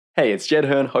Hey, it's Jed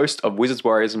Hearn, host of Wizards,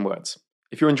 Warriors, and Words.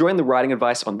 If you're enjoying the writing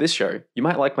advice on this show, you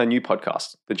might like my new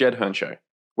podcast, The Jed Hearn Show,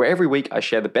 where every week I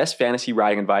share the best fantasy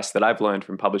writing advice that I've learned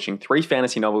from publishing 3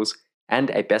 fantasy novels and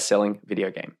a best-selling video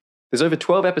game. There's over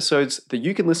 12 episodes that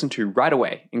you can listen to right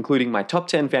away, including my top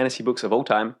 10 fantasy books of all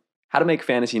time, how to make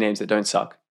fantasy names that don't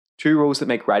suck, 2 rules that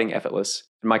make writing effortless,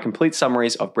 and my complete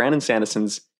summaries of Brandon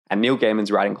Sanderson's and Neil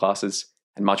Gaiman's writing classes,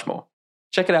 and much more.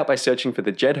 Check it out by searching for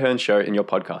The Jed Hearn Show in your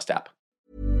podcast app.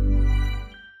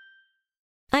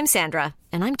 I'm Sandra,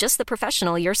 and I'm just the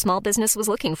professional your small business was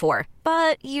looking for.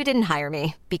 But you didn't hire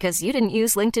me because you didn't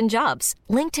use LinkedIn Jobs.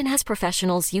 LinkedIn has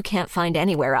professionals you can't find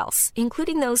anywhere else,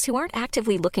 including those who aren't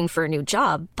actively looking for a new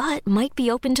job, but might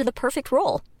be open to the perfect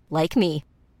role, like me.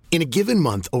 In a given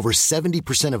month, over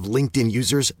 70% of LinkedIn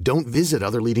users don't visit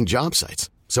other leading job sites.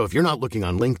 So if you're not looking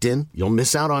on LinkedIn, you'll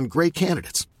miss out on great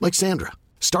candidates like Sandra.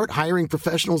 Start hiring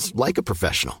professionals like a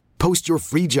professional. Post your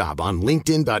free job on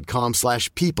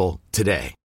linkedin.com/people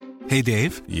today. Hey,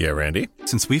 Dave. Yeah, Randy.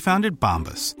 Since we founded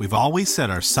Bombas, we've always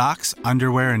said our socks,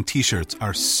 underwear, and T-shirts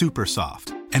are super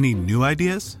soft. Any new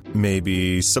ideas?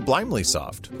 Maybe sublimely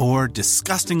soft. Or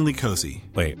disgustingly cozy.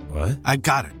 Wait, what? I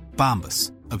got it.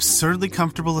 Bombas. Absurdly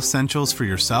comfortable essentials for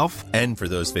yourself and for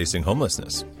those facing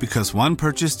homelessness. Because one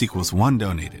purchased equals one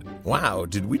donated. Wow,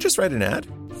 did we just write an ad?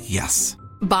 Yes.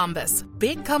 Bombas.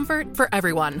 Big comfort for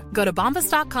everyone. Go to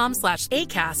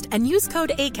bombas.com/ACAST and use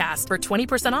code ACAST for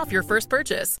 20% off your first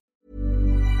purchase.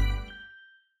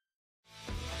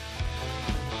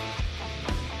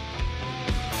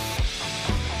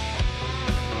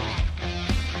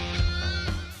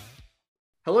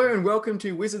 Hello and welcome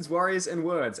to Wizards, Warriors, and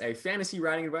Words, a fantasy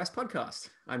writing advice podcast.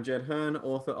 I'm Jed Hearn,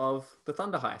 author of The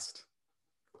Thunder Heist.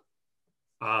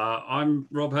 I'm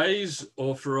Rob Hayes,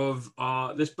 author of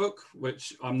this book,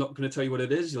 which I'm not going to tell you what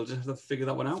it is. You'll just have to figure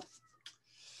that one out.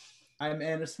 I'm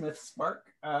Anna Smith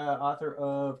Spark, author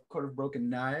of Court of Broken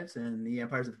Knives and the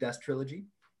Empires of Dust trilogy.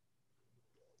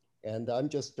 And I'm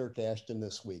just Dirk Ashton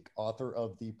this week, author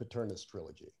of the Paternus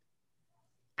trilogy.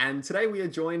 And today we are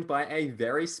joined by a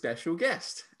very special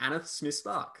guest, Anna Smith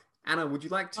Spark. Anna, would you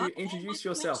like to introduce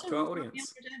yourself to our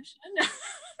audience?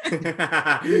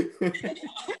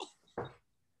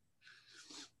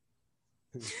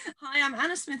 Hi, I'm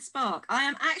Anna Smith Spark. I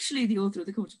am actually the author of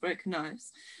The Court of Broken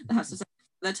Knives,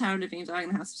 The Tower of Living Dying,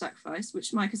 and the House of Sacrifice,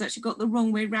 which Mike has actually got the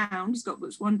wrong way round. He's got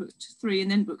books 1, book 3,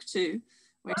 and then book 2.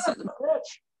 Where he set them.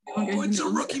 Oh, it's a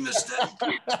rookie mistake.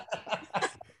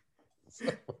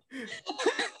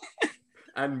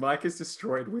 And Mike is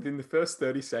destroyed within the first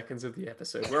 30 seconds of the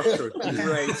episode. We're off to a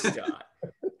great start.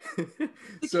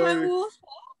 The co-author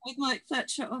with Mike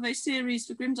Fletcher of a series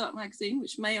for Grimdark magazine,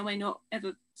 which may or may not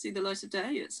ever see the light of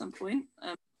day at some point,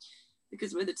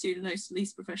 because we're the 2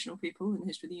 least professional people in the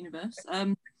history of the universe.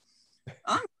 I'm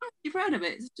really proud of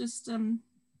it. It's just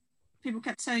people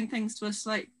kept saying things to us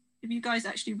like, "Have you guys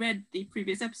actually read the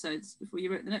previous episodes before you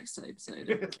wrote the next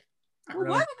episode?" Well,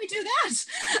 why would we do that?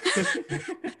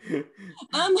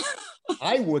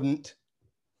 I wouldn't.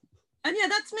 And yeah,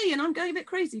 that's me. And I'm going a bit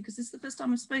crazy because this is the first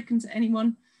time I've spoken to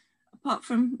anyone apart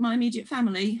from my immediate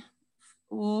family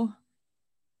for,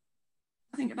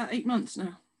 I think, about 8 months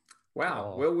now.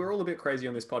 Wow. Well, we're all a bit crazy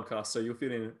on this podcast, so you'll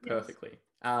fit in perfectly.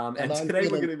 Yes. And today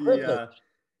we're going to be...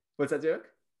 what's that,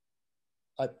 Dirk?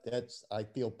 I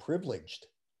feel privileged.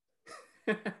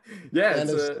 Yeah,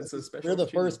 it's a special. We're the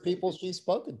first people she's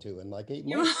spoken to in like 8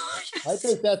 months. Yes. I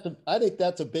think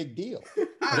that's a big deal.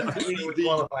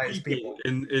 People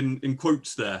in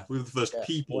quotes there. We're the first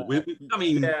people.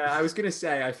 I was going to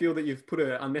say, I feel that you've put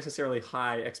an unnecessarily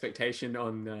high expectation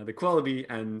on the quality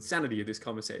and sanity of this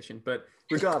conversation. But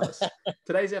regardless,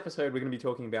 today's episode we're going to be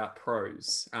talking about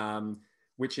prose,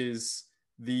 which is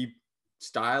the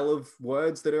style of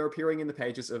words that are appearing in the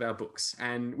pages of our books.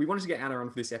 And we wanted to get Anna on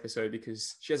for this episode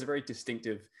because she has a very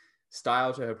distinctive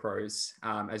style to her prose,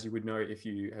 as you would know if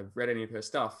you have read any of her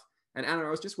stuff. And Anna,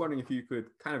 I was just wondering if you could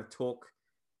kind of talk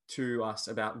to us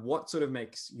about what sort of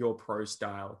makes your prose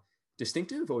style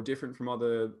distinctive or different from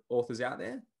other authors out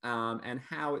there, and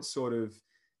how it sort of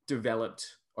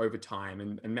developed over time,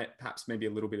 and perhaps maybe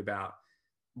a little bit about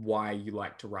why you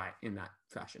like to write in that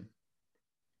fashion.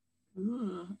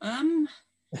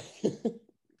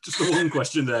 Just a long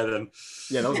question there, then.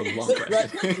 Yeah, that was a long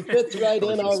question. Fits right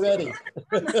in already.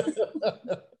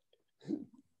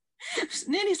 It's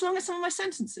nearly as long as some of my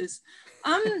sentences.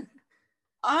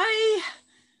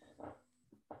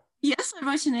 Yes, I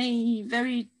write in a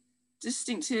very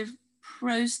distinctive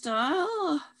prose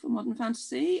style for modern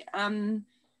fantasy.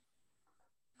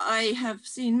 I have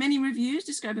seen many reviews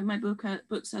describing my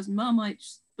books as Marmite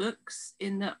books,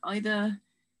 in that either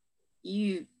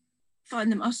you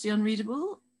find them utterly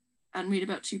unreadable, and read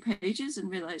about 2 pages and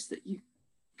realize that you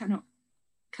cannot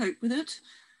cope with it,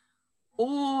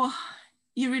 or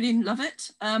you really love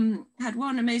it. Had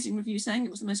one amazing review saying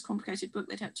it was the most complicated book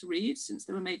they'd had to read since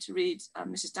they were made to read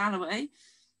Mrs. Dalloway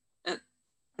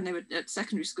when they were at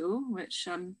secondary school, which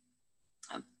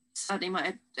sadly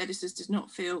my editors did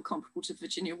not feel comparable to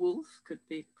Virginia Woolf, could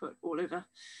be put all over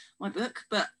my book.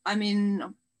 But I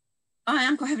mean, I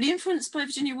am quite heavily influenced by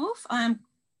Virginia Woolf. I am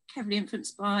heavily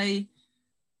influenced by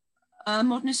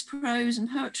modernist prose and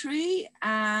poetry,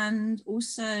 and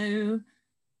also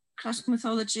classical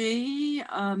mythology.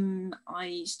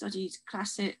 I studied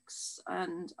classics,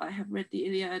 and I have read the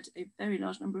Iliad a very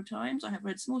large number of times. I have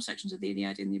read small sections of the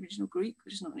Iliad in the original Greek,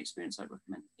 which is not an experience I'd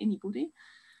recommend anybody.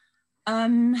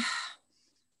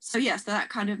 So yes, that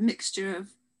kind of mixture of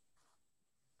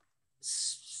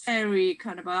very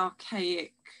kind of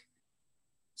archaic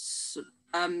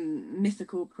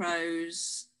mythical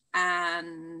prose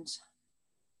and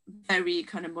very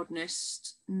kind of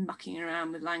modernist mucking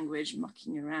around with language,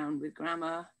 mucking around with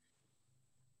grammar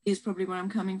is probably where I'm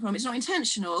coming from. It's not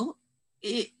intentional,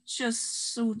 it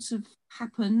just sort of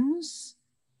happens.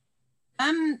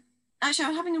 Actually, I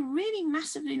was having a really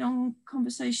massively long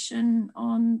conversation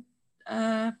on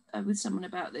with someone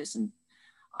about this, and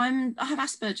I have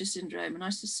Asperger's syndrome, and I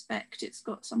suspect it's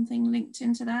got something linked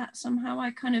into that somehow.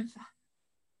 I kind of,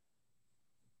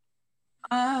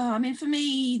 I mean, for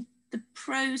me, the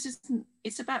prose isn't,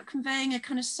 it's about conveying a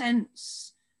kind of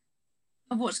sense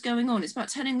of what's going on. It's about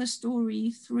telling the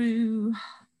story through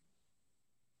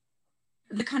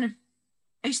the kind of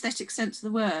aesthetic sense of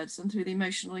the words and through the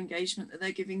emotional engagement that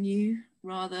they're giving you,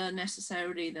 rather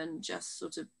necessarily than just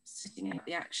sort of sitting at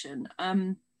the action.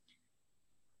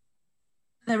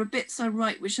 There are bits I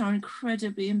write which are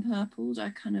incredibly empurpled.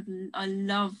 I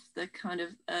love the kind of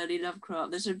early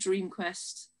Lovecraft, the sort of Dream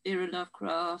Quest era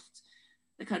Lovecraft,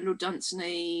 the kind of Lord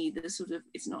Dunsany, the sort of,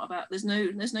 it's not about, there's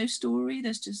no story,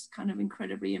 there's just kind of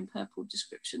incredibly empurpled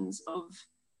descriptions of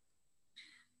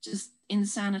just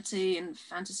insanity and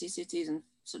fantasy cities and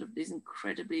sort of these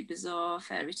incredibly bizarre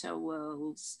fairy tale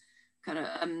worlds. Kind of,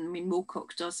 I mean,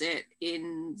 Moorcock does it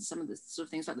in some of the sort of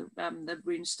things like the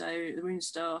rune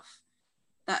staff.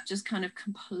 That just kind of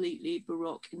completely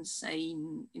baroque,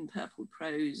 insane, empurpled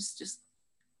prose, just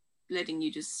letting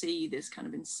you just see this kind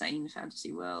of insane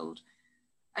fantasy world.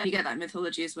 And you get that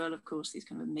mythology as well, of course, these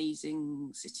kind of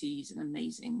amazing cities and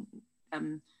amazing,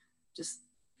 just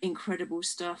incredible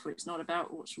stuff where it's not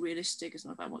about what's realistic, it's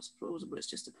not about what's plausible, it's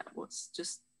just about it's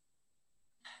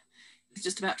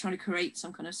just about trying to create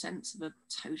some kind of sense of a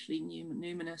totally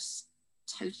numinous,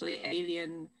 totally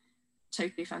alien,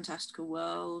 totally fantastical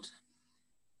world.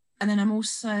 And then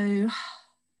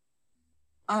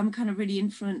I'm kind of really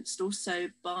influenced also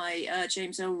by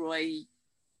James Ellroy,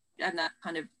 and that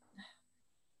kind of,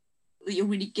 you're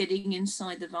really getting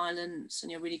inside the violence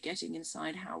and you're really getting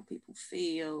inside how people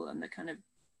feel and the kind of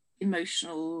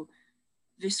emotional,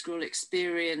 visceral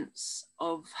experience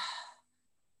of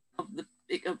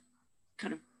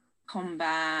kind of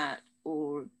combat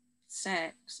or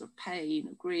sex or pain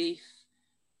or grief,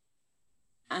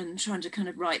 and trying to kind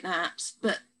of write that.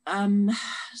 But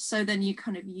so then you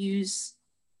kind of use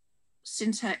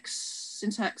syntax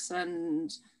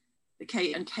and the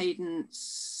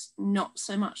cadence, not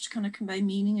so much to kind of convey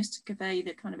meaning as to convey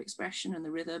the kind of expression and the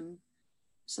rhythm.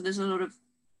 So there's a lot of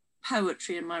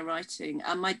poetry in my writing.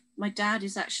 My dad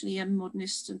is actually a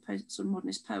modernist and sort of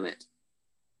modernist poet.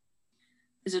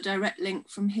 There's a direct link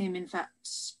from him, in fact,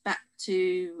 back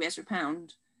to Ezra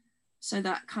Pound. So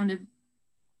that kind of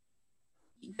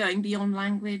going beyond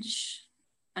language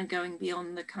and going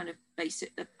beyond the kind of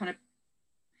basic, the kind of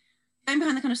going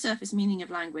behind the kind of surface meaning of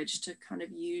language to kind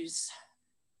of use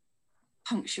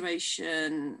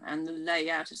punctuation and the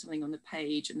layout of something on the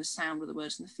page and the sound of the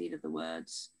words and the feel of the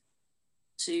words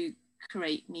to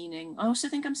create meaning. I also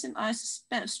think I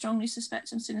strongly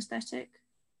suspect I'm synesthetic,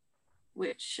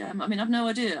 which I mean, I've no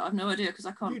idea because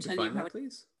I can't tell you how it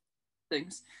is.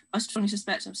 Things. I strongly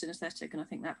suspect I'm synesthetic, and I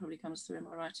think that probably comes through in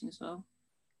my writing as well.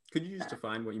 Could you just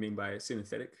define what you mean by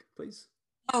synesthetic, please?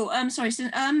 Oh, sorry,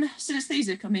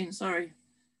 synesthesic. I mean, sorry,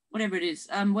 whatever it is.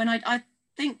 When I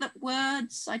think that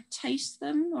words, I taste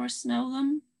them or I smell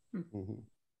them. Mm-hmm.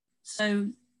 So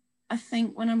I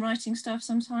think when I'm writing stuff,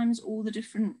 sometimes all the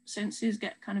different senses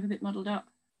get kind of a bit muddled up.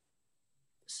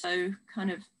 So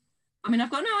kind of, I mean,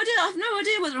 I've no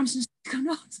idea whether I'm synesthetic or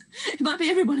not. It might be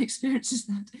everyone experiences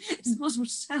that. It's impossible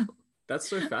to tell. That's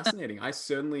so fascinating. I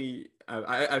certainly,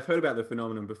 I've heard about the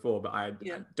phenomenon before, but I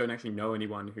don't actually know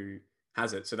anyone who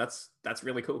has it. So that's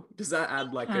really cool. Does that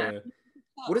add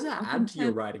what does that add to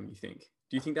your writing, you think?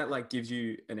 Do you think that like gives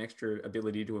you an extra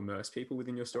ability to immerse people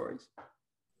within your stories?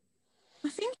 I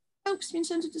think it helps me in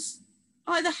terms of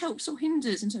either helps or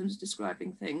hinders in terms of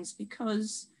describing things,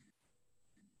 because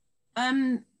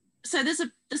so there's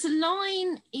a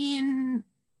line in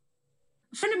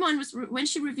a friend of mine was, when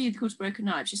she reviewed The Court of Broken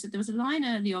Knives, she said there was a line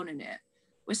early on in it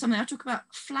where I talk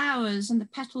about flowers and the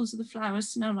petals of the flowers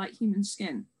smell like human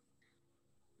skin.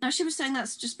 Now she was saying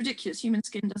that's just ridiculous. Human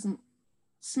skin doesn't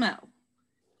smell.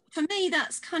 For me,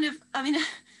 that's kind of, I mean,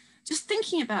 just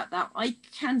thinking about that, I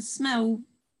can smell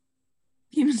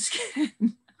human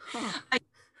skin. Huh. I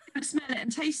can smell it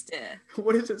and taste it.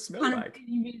 What does it smell like?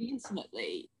 Really, really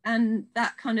intimately. And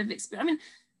that kind of experience, I mean,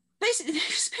 basically the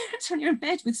experience when you're in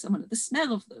bed with someone, the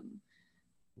smell of them,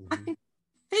 I can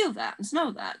feel that and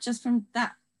smell that just from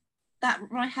that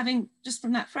right, having just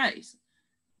from that phrase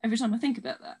every time I think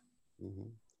about that.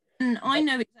 And I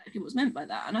know exactly what's meant by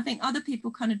that. And I think other people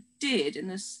kind of did in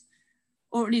this,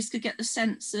 or at least could get the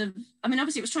sense of, I mean,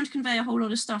 obviously it was trying to convey a whole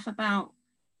lot of stuff about,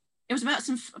 it was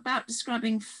about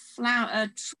describing a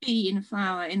tree in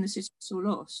flower in The City We Saw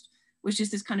Lost, which is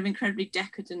this kind of incredibly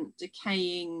decadent,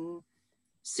 decaying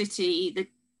city.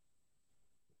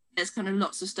 There's kind of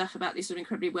lots of stuff about these sort of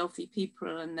incredibly wealthy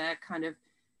people, and they're kind of,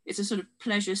 it's a sort of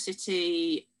pleasure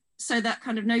city. So that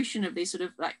kind of notion of these sort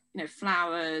of like, you know,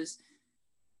 flowers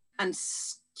and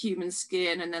human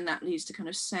skin, and then that leads to kind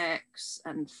of sex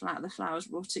and the flowers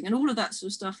rotting, and all of that sort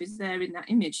of stuff is there in that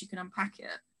image. You can unpack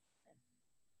it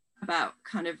about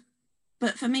kind of,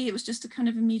 but for me it was just a kind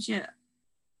of immediate,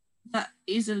 that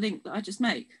is a link that I just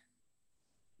make.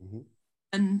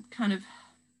 And kind of,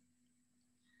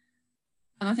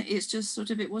 and I think it's just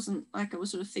sort of, it wasn't like I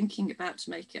was sort of thinking about to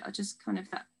make it. I just kind of,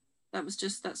 that was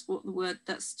just, that's what the word,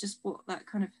 that's just what that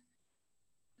kind of,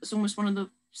 it's almost one of the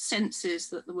senses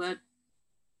that the word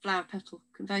flower petal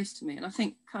conveys to me. And I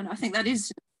think that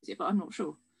is, but I'm not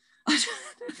sure.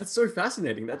 That's so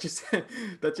fascinating. That just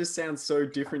sounds so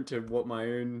different to what my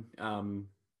own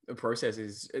process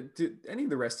is. Do any of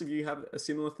the rest of you have a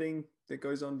similar thing that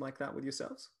goes on like that with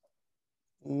yourselves?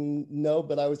 No,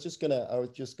 but I was just gonna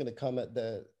comment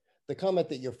the comment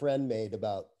that your friend made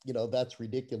about, you know, that's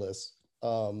ridiculous.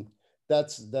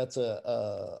 That's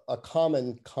a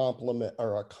common compliment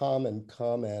or a common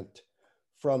comment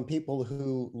from people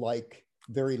who like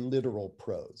very literal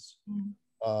prose.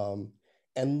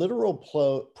 And literal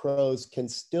prose can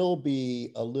still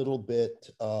be a little bit,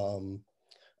 I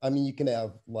mean, you can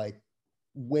have like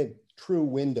true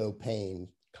window pane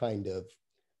kind of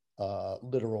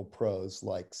literal prose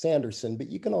like Sanderson, but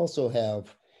you can also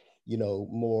have, you know,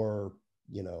 more,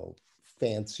 you know,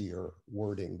 fancier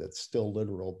wording that's still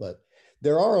literal. But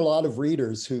there are a lot of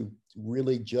readers who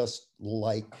really just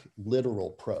like literal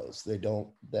prose. They don't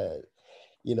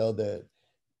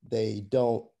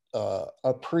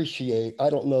appreciate, I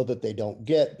don't know that they don't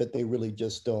get, but they really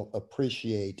just don't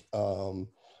appreciate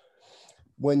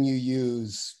when you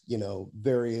use, you know,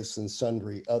 various and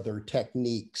sundry other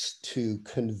techniques to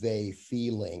convey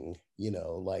feeling, you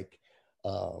know, like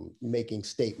making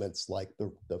statements like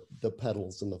the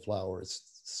petals and the flowers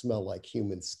smell like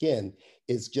human skin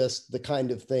is just the kind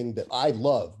of thing that I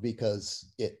love,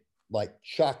 because it like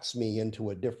shocks me into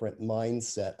a different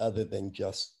mindset other than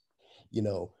just, you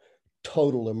know,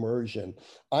 total immersion.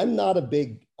 I'm not a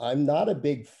big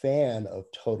fan of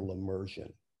total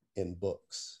immersion in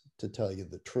books, to tell you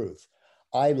the truth.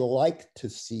 I like to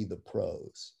see the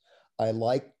prose. I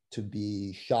like to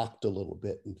be shocked a little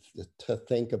bit and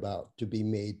to be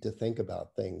made to think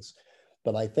about things.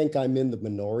 But I think I'm in the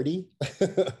minority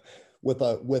with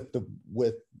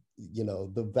you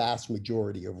know, the vast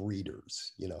majority of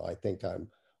readers. You know, I think I'm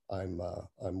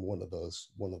one of those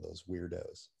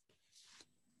weirdos.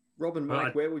 Rob and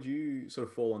Mike, where would you sort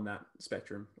of fall on that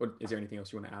spectrum? Or is there anything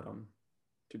else you want to add on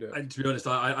to do it? To be honest,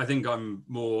 I think I'm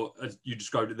more, as you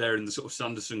described it there, in the sort of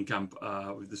Sanderson camp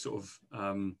with the sort of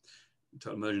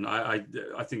total immersion. I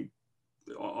think,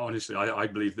 honestly, I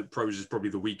believe that prose is probably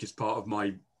the weakest part of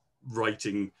my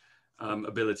writing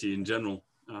ability in general.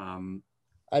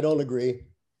 I don't agree.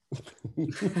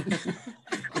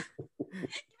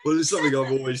 Well, it's something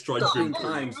I've always tried to do.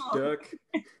 Times, Dirk.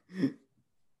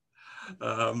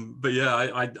 But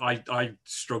yeah, I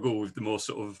struggle with the more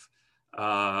sort of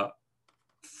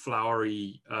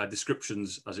flowery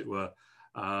descriptions, as it were,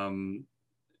 to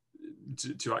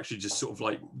actually just sort of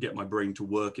like get my brain to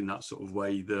work in that sort of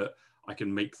way that I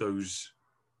can make those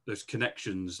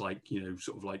connections, like, you know,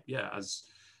 sort of like, yeah, as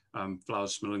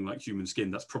flowers smelling like human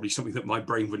skin, that's probably something that my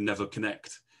brain would never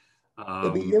connect.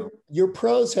 Your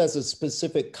prose has a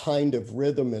specific kind of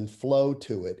rhythm and flow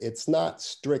to it. It's not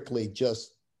strictly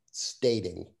just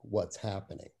stating what's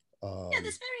happening.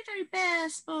 There's very, very bare,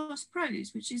 sparse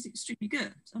prose, which is extremely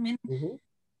good. I mean,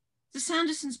 the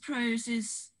Sanderson's prose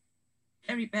is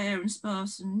very bare and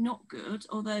sparse and not good,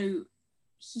 although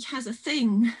he has a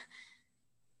thing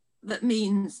that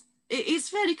means it's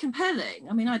fairly compelling.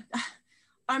 I mean, I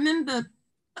remember,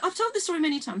 I've told this story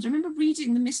many times. I remember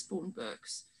reading the Mistborn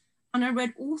books, and I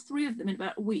read all 3 of them in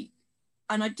about a week,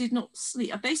 and I did not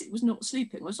sleep. I basically was not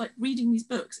sleeping. I was like reading these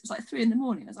books. It was like 3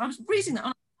 a.m. As I was reading that,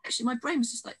 and actually my brain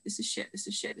was just like, this is shit, this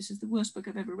is shit, this is the worst book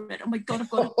I've ever read. Oh my God, I've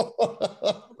got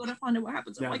to find out what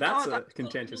happens. Oh now my that's God, a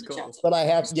contentious call. But I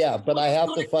have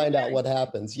to find out what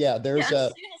happens. Yeah, there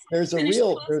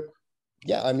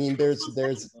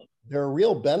are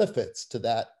real benefits to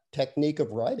that technique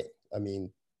of writing. I mean,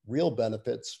 real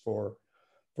benefits for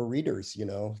readers, you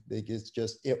know.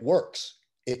 It works.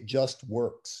 It just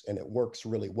works, and it works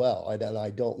really well. And I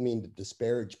don't mean to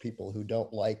disparage people who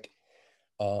don't like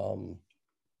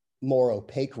more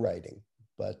opaque writing,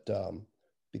 but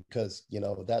because, you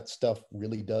know, that stuff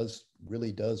really does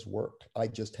work. I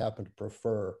just happen to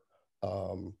prefer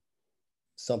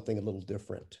something a little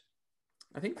different.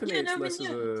 I think for me, it's less of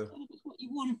a... what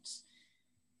you want.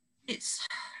 It's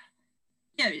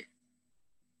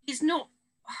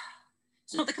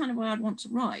not the kind of way I'd want to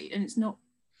write, and it's not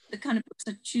the kind of books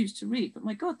I choose to read. But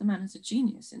my God, the man is a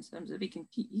genius in terms of he can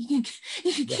keep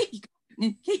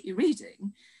you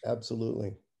reading.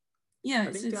 Absolutely. Yeah,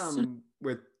 I think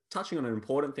we're touching on an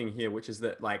important thing here, which is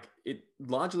that, like, it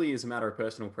largely is a matter of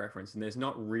personal preference, and there's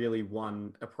not really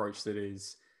one approach that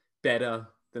is better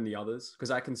than the others.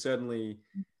 Because I can certainly,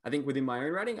 I think within my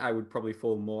own writing, I would probably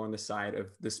fall more on the side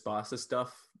of the sparser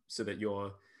stuff, so that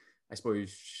you're, I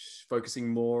suppose, focusing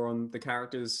more on the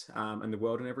characters and the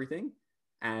world and everything.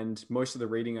 And most of the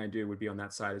reading I do would be on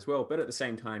that side as well. But at the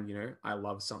same time, you know, I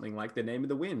love something like The Name of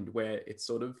the Wind, where it's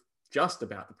sort of just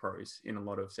about the prose in a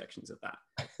lot of sections of that.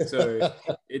 So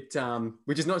it,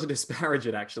 which is not to disparage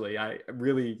it, actually. I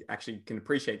really actually can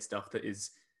appreciate stuff that is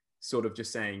sort of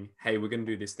just saying, hey, we're going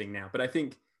to do this thing now. But I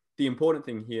think the important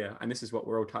thing here, and this is what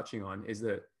we're all touching on, is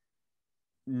that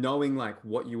knowing like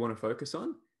what you want to focus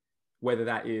on, whether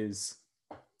that is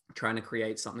trying to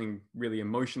create something really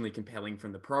emotionally compelling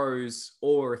from the prose,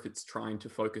 or if it's trying to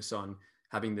focus on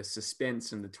having the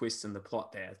suspense and the twists and the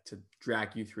plot there to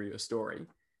drag you through your story.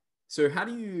 So how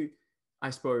do you, I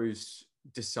suppose,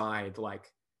 decide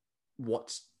like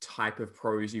what type of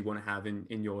prose you want to have in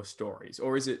your stories?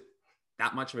 Or is it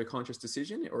that much of a conscious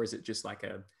decision? Or is it just like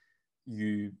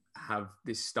you have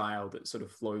this style that sort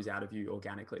of flows out of you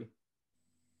organically?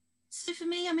 So for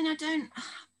me, I mean, I don't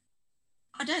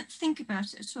think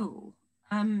about it at all.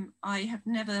 I have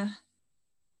never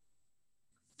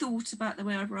thought about the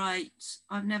way I write.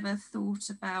 I've never thought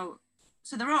about,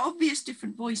 so there are obvious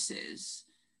different voices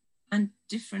and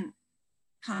different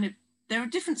there are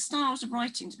different styles of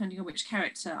writing depending on which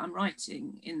character I'm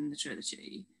writing in the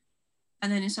trilogy. And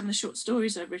then in some of the short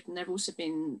stories I've written, there have also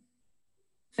been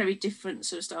very different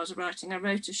sort of styles of writing. I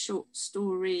wrote a short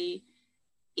story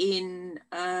in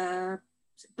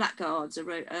Blackguards. I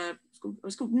wrote it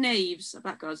was called Knaves, a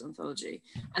Blackguards anthology,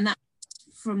 and that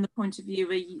from the point of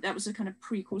view that was a kind of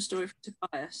prequel story for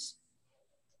Tobias,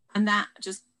 and that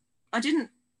just I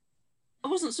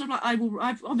wasn't sort of like I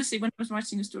obviously when I was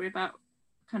writing a story about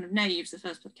kind of Knaves, the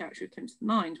first character who came to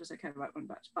mind was okay, right, one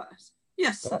back to Tobias.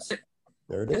 Yes, that's it.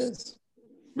 There it is.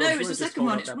 No, it's the second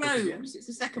one. It's Rose. It's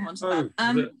the second one.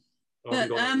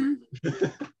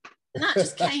 That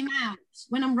just came out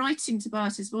when I'm writing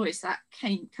Tobias's voice. That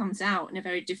comes out in a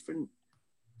very different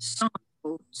style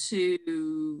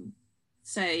to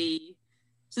say.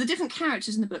 So the different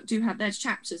characters in the book do have their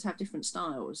chapters have different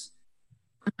styles.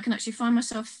 I can actually find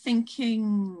myself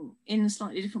thinking in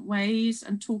slightly different ways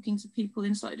and talking to people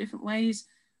in slightly different ways,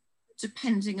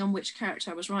 depending on which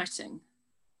character I was writing.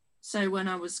 So when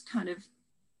I was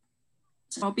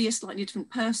I'll be a slightly different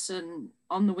person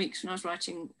on the weeks when I was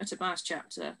writing a Tobias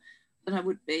chapter than I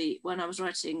would be when I was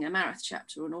writing a Marath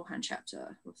chapter or an Orhan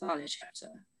chapter or Thalia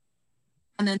chapter.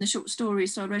 And then the short story,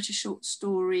 so I wrote a short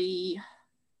story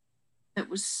that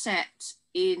was set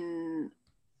in,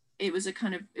 it was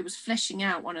fleshing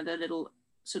out one of the little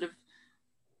sort of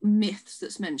myths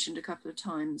that's mentioned a couple of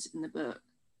times in the book.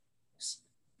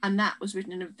 And that was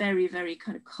written in a very, very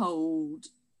kind of cold,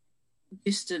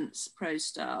 distant prose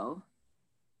style.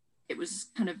 It was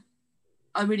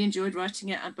I really enjoyed writing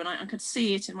it, but I could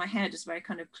see it in my head as very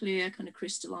kind of clear, kind of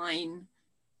crystalline,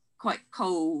 quite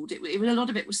cold. A lot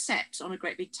of it was set on a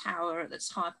great big tower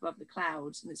that's high up above the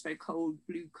clouds, and it's very cold,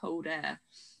 blue, cold air.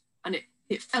 And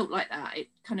it felt like that. I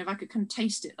could kind of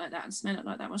taste it like that and smell it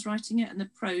like that when I was writing it. And the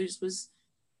prose was,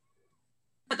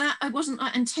 but that I wasn't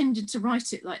intended to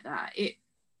write it like that.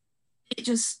 it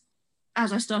just,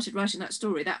 as I started writing that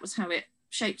story, that was how it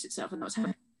shaped itself, and that was how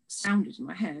it sounded in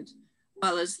my head.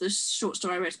 Well, as the short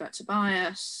story I wrote about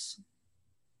Tobias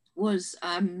was,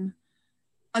 I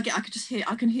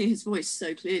can hear his voice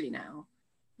so clearly now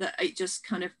that it just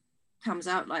kind of comes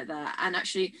out like that. And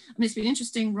actually, I mean, it's been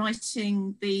interesting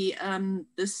writing the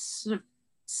sort of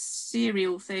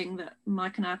serial thing that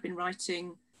Mike and I have been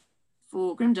writing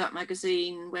for Grimdark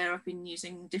magazine, where I've been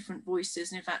using different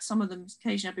voices. And in fact, some of them,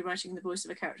 occasionally I've been writing the voice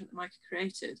of a character that Mike had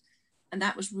created. And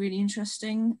that was really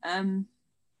interesting.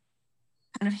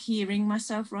 Kind of hearing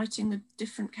myself writing the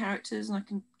different characters, and I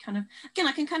can kind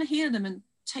of hear them and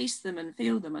taste them and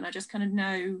feel them. And I just kind of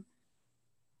know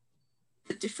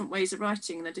the different ways of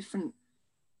writing and the different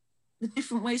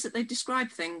ways that they describe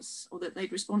things or that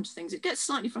they'd respond to things. It gets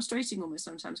slightly frustrating almost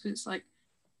sometimes, because it's like,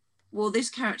 well, this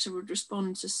character would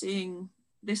respond to seeing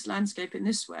this landscape in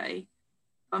this way.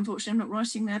 Unfortunately, I'm not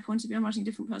writing their point of view, I'm writing a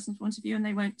different person's point of view, and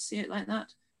they won't see it like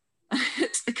that.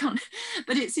 It's the kind of,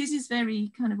 but it is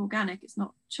very kind of organic, it's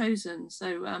not chosen.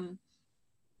 So I mean,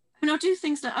 I'll do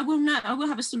things that I will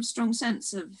have a sort of strong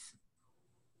sense of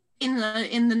in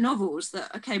the novels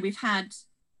that, okay, we've had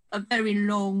a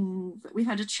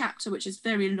chapter which is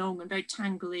very long and very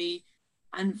tangly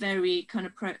and very kind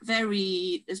of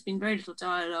there's been very little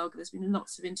dialogue, there's been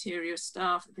lots of interior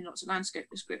stuff, there's been lots of landscape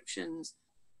descriptions,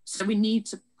 so we need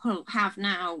to have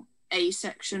now a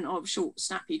section of short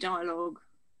snappy dialogue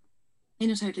in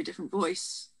a totally different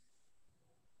voice,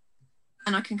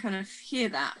 and I can kind of hear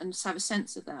that and just have a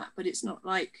sense of that. But it's not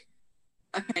like,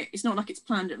 okay, it's not like it's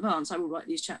planned in advance, I will write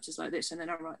these chapters like this and then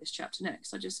I'll write this chapter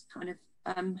next. I just kind of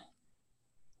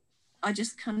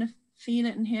feel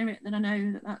it and hear it, then I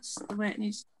know that that's the way it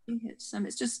needs to be.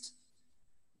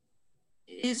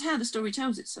 It's how the story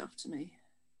tells itself to me.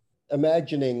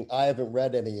 Imagining, I haven't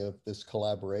read any of this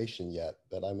collaboration yet,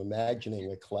 but I'm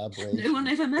imagining a collaboration. No one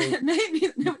ever met, maybe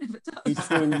no one ever does.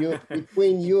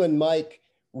 Between you and Mike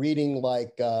reading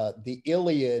like the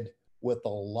Iliad with a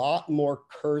lot more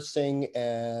cursing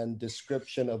and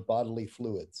description of bodily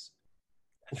fluids.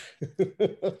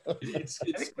 It's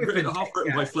written, half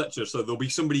written by Fletcher, so there'll be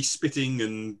somebody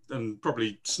spitting and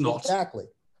probably snot. Exactly.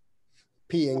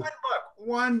 Peeing.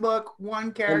 One book,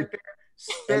 one character.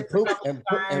 And poop,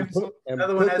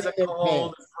 another one has a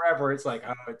cold forever. It's like,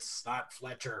 oh, it's not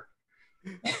Fletcher.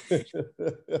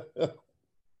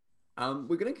 We're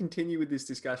going to continue with this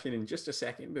discussion in just a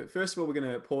second, but first of all, we're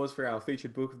going to pause for our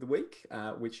featured book of the week,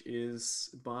 which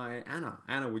is by Anna.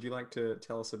 Anna, would you like to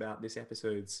tell us about this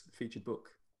episode's featured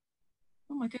book?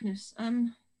 Oh my goodness.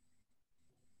 I'm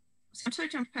totally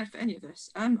unprepared for any of this.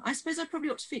 I suppose I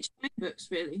probably ought to feature my books,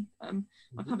 really.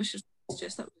 My publisher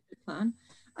suggests that was a good plan.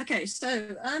 Okay,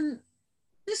 so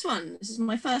this is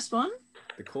my first one.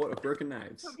 The Court of Broken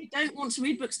Knives. You probably don't want to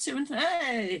read books 2 and 3.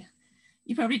 Hey!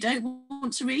 You probably don't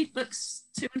want to read books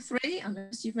 2 and 3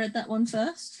 unless you've read that one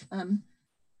first.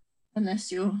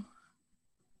 Unless you're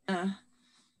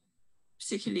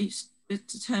particularly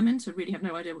determined to really have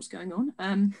no idea what's going on.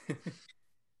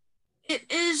 It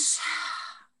is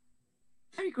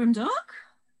very grimdark.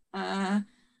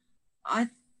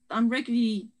 I'm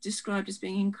regularly described as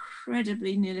being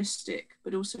incredibly nihilistic,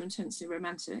 but also intensely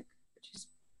romantic, which is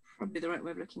probably the right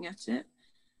way of looking at it.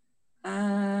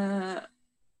 I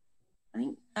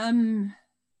think I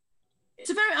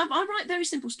write very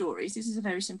simple stories. This is a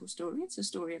very simple story. It's a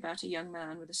story about a young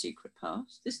man with a secret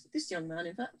past. This young man,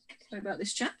 in fact, about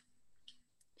this chap.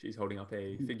 She's holding up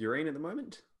a figurine at the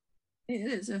moment. It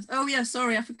is. Yes. Oh yeah,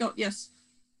 sorry, I forgot. Yes,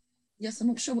 I'm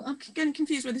not sure. I'm getting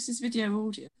confused whether this is video or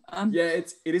audio. Yeah,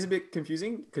 it is a bit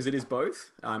confusing because it is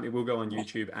both. It will go on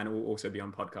YouTube and it will also be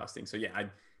on podcasting. So yeah,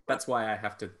 that's why I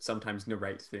have to sometimes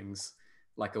narrate things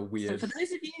like a weird. So for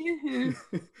those of you who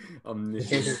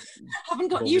omniscient haven't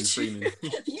got YouTube,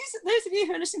 those of you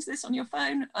who are listening to this on your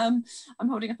phone, I'm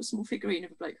holding up a small figurine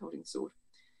of a bloke holding a sword.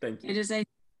 Thank you. It's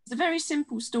a very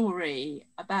simple story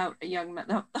about a young man.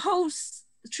 The whole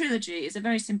trilogy is a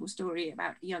very simple story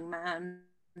about a young man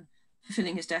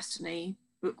fulfilling his destiny.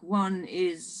 Book 1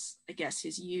 is, I guess,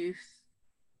 his youth.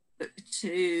 Book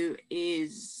 2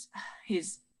 is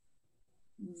his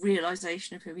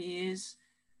realization of who he is.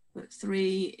 Book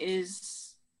 3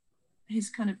 is his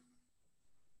kind of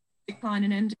decline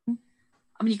and ending.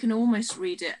 I mean, you can almost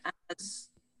read it as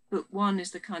book 1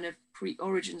 is the kind of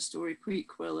origin story,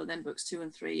 prequel, and then books 2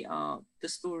 and 3 are the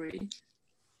story.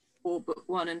 Or book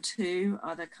 1 and 2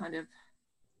 are the kind of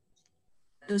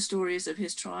the stories of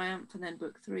his triumph, and then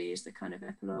book 3 is the kind of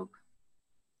epilogue.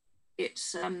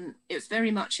 It's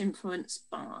very much influenced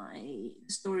by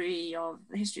the story of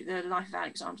the life of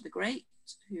Alexander the Great,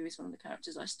 who is one of the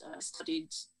characters I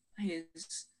studied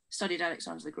his studied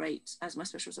Alexander the Great as my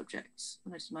special subject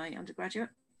when I did my undergraduate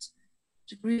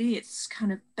degree. It's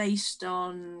kind of based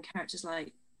on characters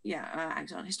like,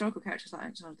 historical characters like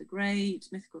Alexander the Great,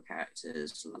 mythical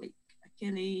characters like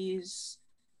Achilles,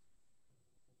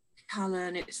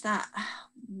 Cullen. It's that,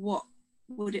 what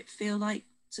would it feel like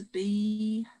to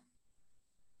be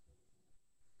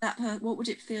that? What would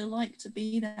it feel like to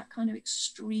be that kind of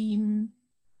extreme,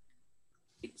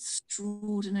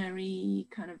 extraordinary,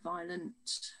 kind of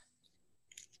violent?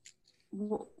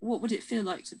 What would it feel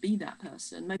like to be that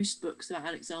person? Most books about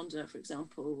Alexander, for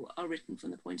example, are written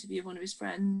from the point of view of one of his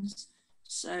friends.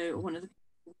 So one of the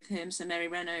people with him, so Mary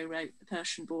Renault wrote The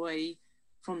Persian Boy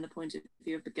from the point of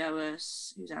view of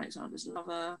Bagoas, who's Alexander's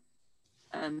lover.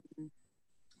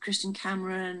 Christian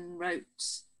Cameron wrote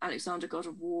Alexander, God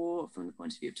of War from the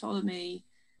point of view of Ptolemy,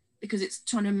 because it's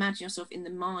trying to imagine yourself in the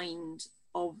mind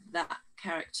of that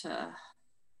character,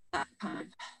 that kind of,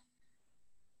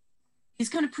 he's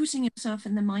kind of putting himself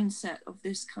in the mindset of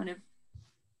this kind of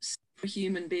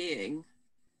superhuman being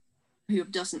who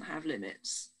doesn't have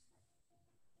limits,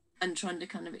 and trying to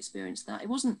kind of experience that. It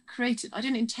wasn't created, I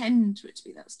didn't intend for it to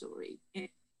be that story. It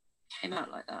came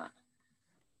out like that.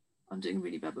 I'm doing a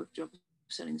really bad job of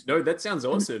selling this book. No, that sounds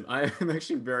awesome. I'm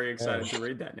actually very excited to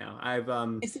read that now.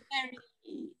 It's a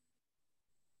very,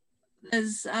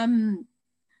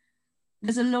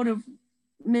 there's a lot of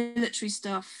military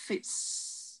stuff.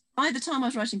 It's, by the time I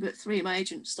was writing book 3, my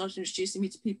agent started introducing me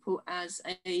to people as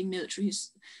a military,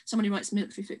 someone who writes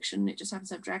military fiction. It just happens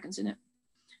to have dragons in it.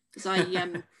 Because I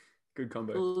good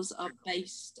combo. Battles are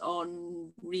based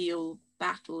on real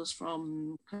battles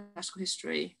from classical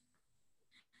history.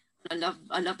 I love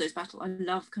those battles. I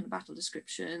love kind of battle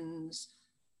descriptions.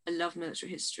 I love military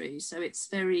history. So it's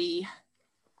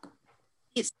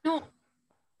not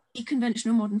a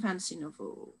conventional modern fantasy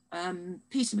novel.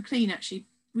 Peter McLean actually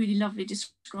really lovely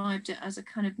described it as a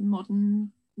kind of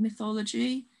modern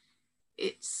mythology.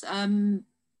 It's I'm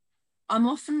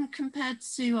often compared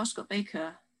to R. Scott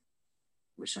Baker,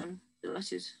 which I'm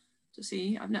delighted to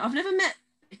see. I've never met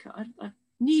Baker. I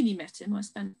nearly met him. I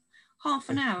spent half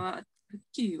an hour at a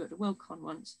queue at a Worldcon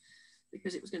once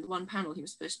because it was going to the one panel he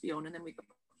was supposed to be on, and then we got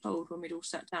told when we'd all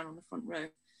sat down on the front row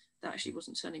that actually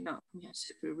wasn't turning up. We had to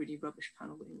sit through a really rubbish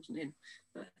panel that he wasn't in.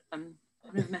 But I've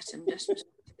never met him.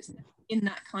 In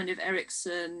that kind of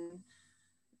Erikson,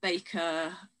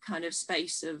 Baker kind of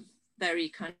space of very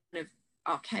kind of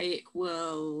archaic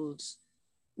world,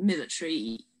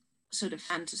 military sort of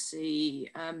fantasy.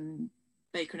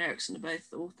 Baker and Erikson are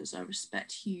both authors I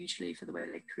respect hugely for the way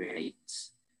they create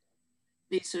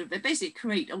these sort of, they basically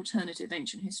create alternative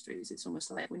ancient histories. It's almost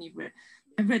like when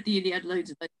I've read the Iliad loads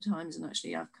of times, and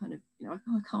actually I've kind of, I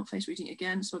can't face reading it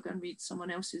again, so I'll go and read someone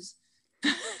else's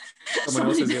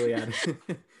Iliad.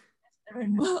 Their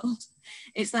own world.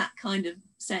 It's that kind of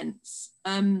sense.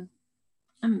 And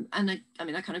I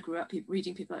kind of grew up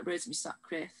reading people like Rosemary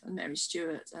Sutcliffe and Mary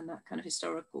Stuart, and that kind of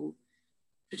historical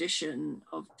tradition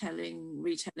of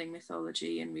retelling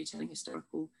mythology and retelling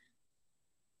historical,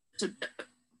 sort of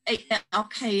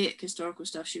archaic historical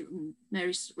stuff.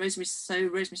 Rosemary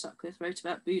Sutcliffe wrote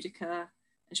about Boudica,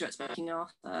 and she wrote about King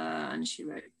Arthur, and she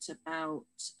wrote about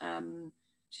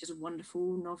she has a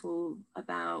wonderful novel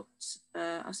about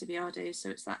Alcibiades. So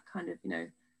it's that kind of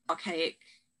archaic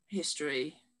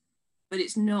history, but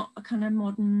it's not a kind of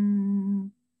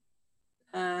modern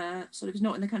it's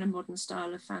not in the kind of modern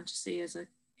style of fantasy.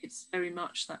 It's very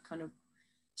much that kind of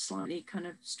slightly kind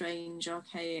of strange,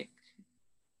 archaic,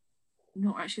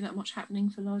 not actually that much happening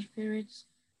for large periods,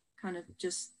 kind of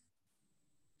just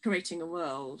creating a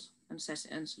world and sort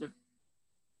of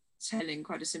telling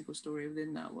quite a simple story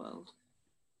within that world.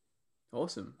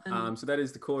 Awesome. So that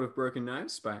is The Court of Broken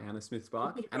Knives by Hannah Smith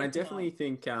Spark. And I definitely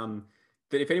think that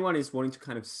if anyone is wanting to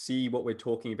kind of see what we're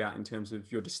talking about in terms of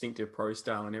your distinctive prose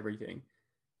style and everything,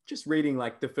 just reading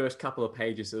like the first couple of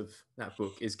pages of that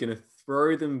book is going to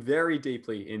throw them very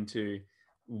deeply into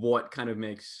what kind of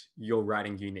makes your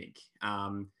writing unique.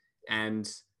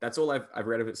 And that's all I've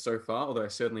read of it so far, although I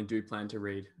certainly do plan to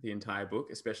read the entire book,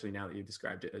 especially now that you've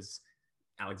described it as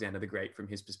Alexander the Great from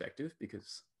his perspective,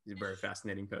 because he's a very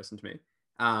fascinating person to me.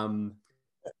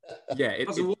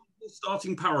 It's a wonderful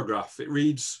starting paragraph. It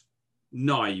reads,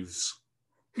 "Knives."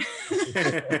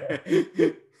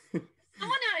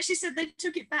 Someone actually said they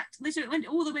took it back. They went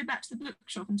all the way back to the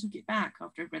bookshop and took it back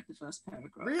after I read the first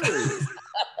paragraph. Really?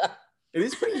 It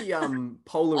is pretty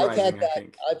polarizing, I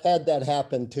think. I've had that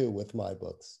happen too with my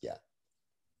books. Yeah.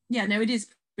 Yeah, no, it is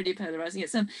pretty polarizing.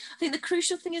 It's I think the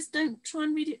crucial thing is don't try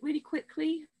and read it really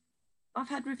quickly. I've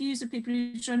had reviews of people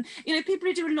who people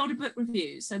who do a lot of book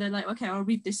reviews. So they're like, okay, I'll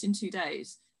read this in 2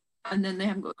 days. and then they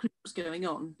haven't got a clue what's going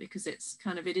on, because it's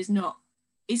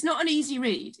not an easy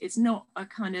read. It's not a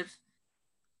kind of,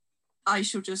 I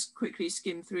shall just quickly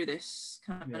skim through this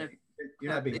kind of.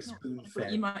 You're not being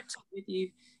spoon-fed. You might take with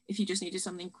you if you just needed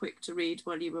something quick to read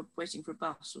while you were waiting for a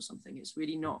bus or something. It's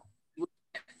really not. You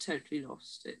get totally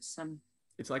lost. It's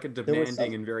like a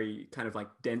demanding and very kind of like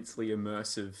densely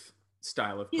immersive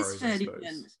style of prose. It's fairly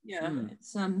dense, yeah.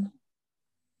 It's and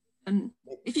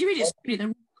if you read it slowly, there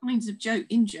are all kinds of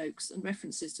jokes and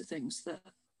references to things that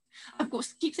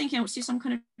keep thinking I would see some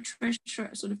kind of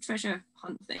treasure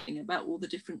hunt thing about all the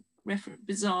different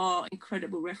bizarre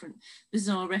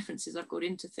references I've got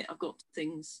into I've got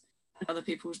things and other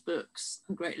people's books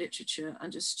and great literature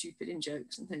and just stupid in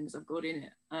jokes and things I've got in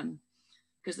it,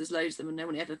 because there's loads of them and no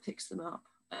one ever picks them up.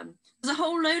 There's a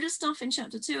whole load of stuff in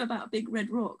chapter 2 about a big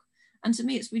red rock, and to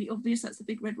me it's really obvious that's the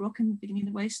big red rock in the beginning of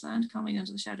the wasteland, coming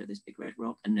under the shadow of this big red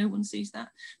rock, and no one sees that.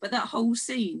 But that whole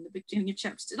scene, the beginning of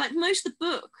chapter 2, like most of the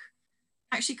book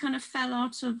actually kind of fell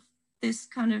out of this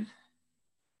kind of,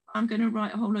 I'm going to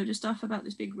write a whole load of stuff about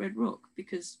this big red rock,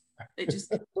 because it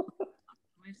just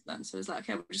wasteland. So it's like,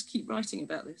 okay, we'll just keep writing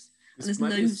about this. And there's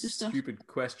loads of stuff. Stupid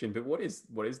question, but what is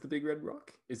the big red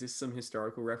rock? Is this some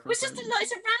historical reference? It's just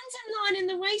it's a random line in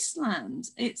the wasteland.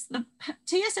 It's the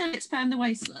T.S. Eliot's poem The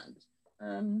Wasteland.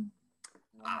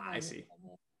 I see.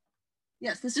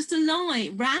 Yes, there's just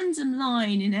a random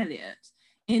line in Eliot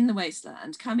in The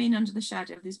Wasteland, come in under the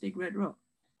shadow of this big red rock.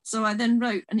 So I then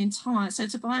wrote so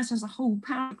Tobias has a whole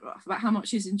paragraph about how much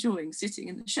he's enjoying sitting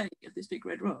in the shade of this big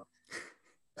red rock.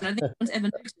 And I think no one's ever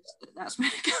noticed that that's where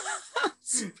it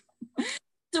comes.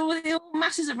 So it all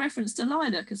matters of reference to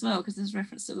lilac as well, because there's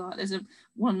reference to lilac. There's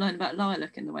one line about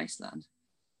lilac in The Wasteland.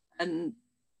 And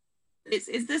there's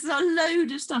a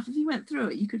load of stuff. If you went through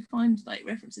it, you could find like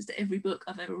references to every book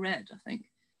I've ever read, I think,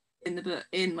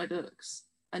 in my books.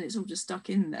 And it's all just stuck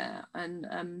in there. And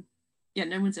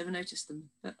no one's ever noticed them.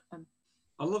 But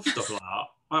I love stuff like that.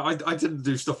 I tend to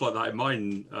do stuff like that in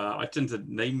mine. I tend to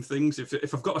name things.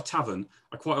 If I've got a tavern,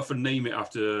 I quite often name it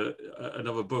after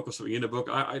another book or something in a book.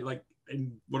 I like,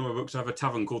 in one of my books, I have a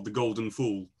tavern called The Golden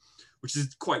Fool, which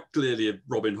is quite clearly a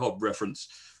Robin Hood reference.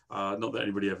 Not that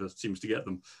anybody ever seems to get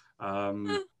them. I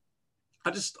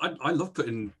love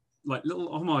putting like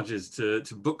little homages to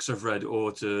books I've read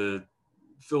or to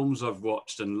films I've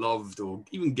watched and loved, or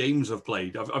even games I've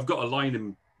played. I've got a line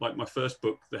in like my first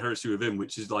book, The Heresy Within,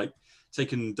 which is like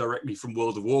taken directly from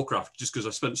World of Warcraft, just because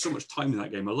I spent so much time in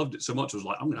that game. I loved it so much. I was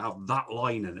like, I'm going to have that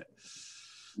line in it.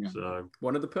 Yeah. So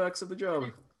one of the perks of the job,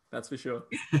 that's for sure.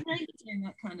 Doing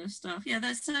that kind of stuff. Yeah,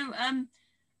 that's so.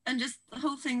 And just the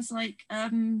whole thing's like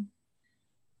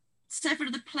several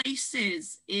of the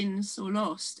places in So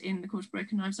Lost in The Court of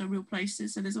Broken Knives are real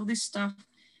places. So there's all this stuff.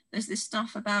 There's this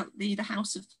stuff about the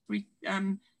House of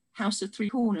Three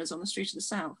Corners on the Street of the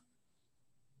South,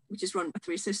 which is run by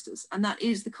three sisters, and that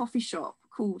is the coffee shop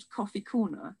called Coffee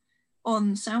Corner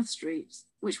on South Street,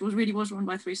 which was run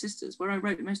by three sisters, where I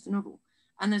wrote most of the novel.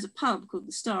 And there's a pub called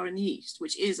the Star in the East,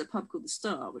 which is a pub called the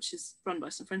Star, which is run by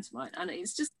some friends of mine, and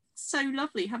it's just so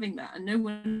lovely having that, and no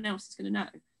one else is going to know.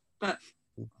 But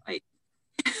I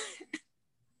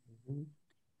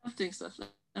love doing stuff like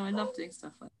that. I love doing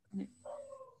stuff like that.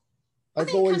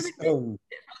 I've always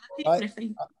if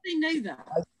they know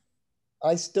that.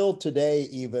 I still today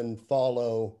even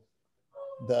follow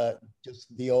the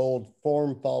old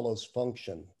form follows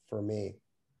function for me.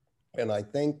 And I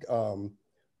think a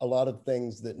lot of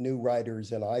things that new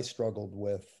writers and I struggled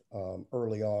with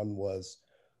early on was,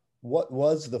 what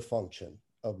was the function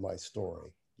of my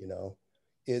story? You know,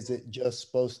 is it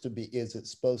supposed to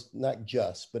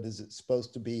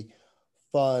be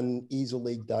fun,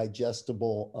 easily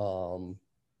digestible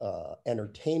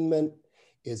entertainment?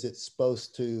 Is it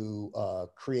supposed to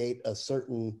create a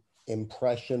certain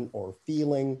impression or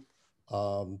feeling?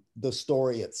 The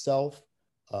story itself,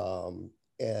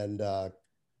 and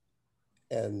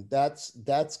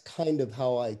that's kind of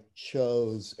how I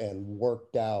chose and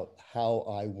worked out how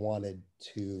I wanted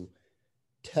to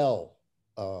tell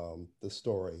the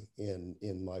story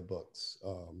in my books.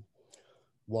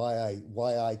 Why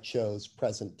I chose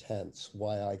present tense,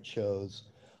 why I chose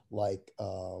like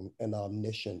an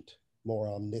more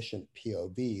omniscient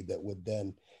POV that would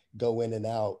then go in and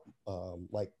out.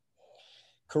 Like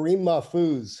Karim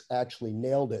Mahfouz actually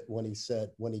nailed it when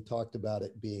he talked about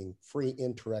it being free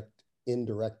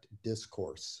indirect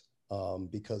discourse,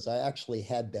 because I actually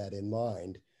had that in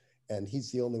mind, and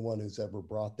he's the only one who's ever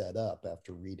brought that up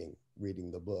after reading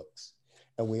the books.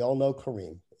 And we all know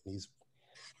Karim. He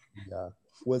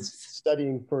was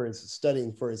studying for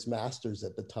his master's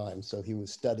at the time, so he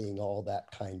was studying all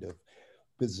that kind of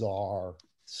bizarre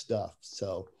stuff.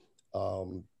 So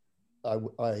I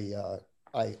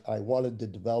wanted to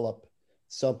develop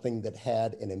something that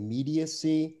had an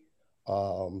immediacy,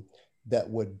 that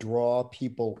would draw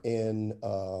people in,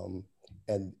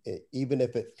 and even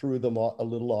if it threw them a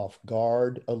little off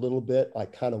guard a little bit, I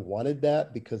kind of wanted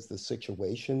that because the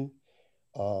situation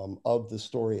of the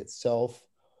story itself,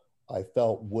 I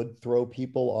felt would throw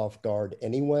people off guard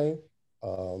anyway.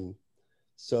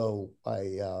 So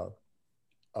I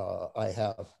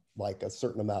have like a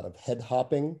certain amount of head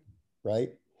hopping,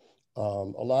 right? A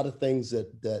lot of things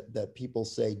that people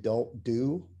say don't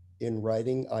do in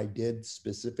writing, I did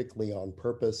specifically on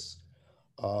purpose.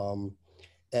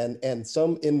 And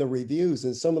some in the reviews,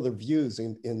 and some of the reviews,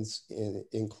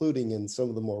 including in some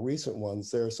of the more recent ones,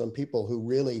 there are some people who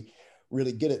really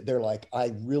get it. They're like,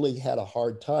 I really had a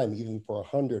hard time, even for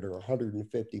 100 or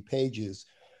 150 pages.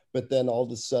 But then all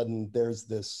of a sudden, there's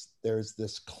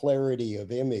this clarity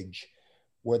of image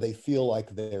where they feel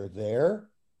like they're there,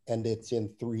 and it's in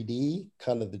 3D,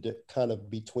 kind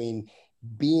of between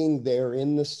being there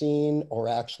in the scene or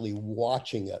actually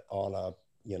watching it on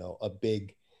a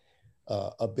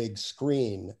big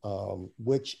screen,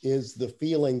 which is the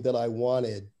feeling that I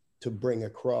wanted to bring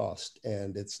across.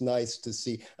 And it's nice to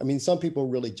see. I mean, some people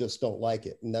really just don't like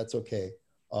it, and that's okay.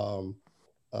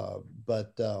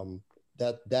 But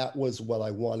that was what I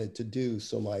wanted to do.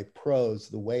 So my prose,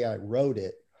 the way I wrote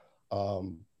it,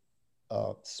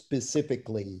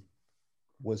 specifically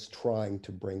was trying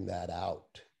to bring that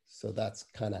out. So that's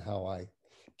kind of how I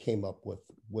came up with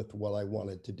what I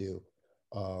wanted to do.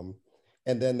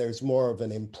 And then there's more of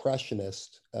an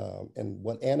impressionist, and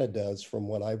what Anna does, from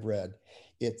what I've read,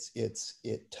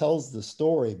 it tells the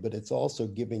story, but it's also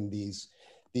giving these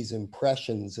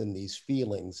impressions and these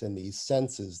feelings and these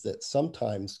senses that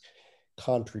sometimes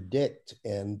contradict,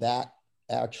 and that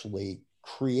actually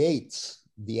creates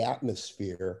the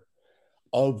atmosphere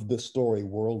of the story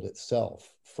world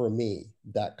itself. For me,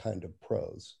 that kind of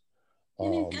prose.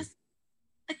 I guess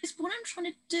what I'm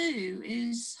trying to do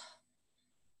is,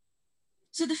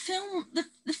 so the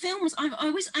films, I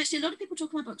always, actually, a lot of people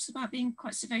talk in my books about being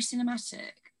quite very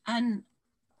cinematic, and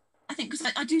I think,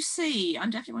 because I do see,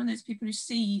 I'm definitely one of those people who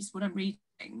sees what I'm reading.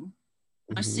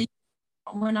 Mm-hmm. I see,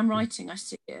 when I'm writing, I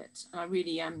see it, and I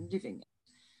really am living it.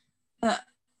 But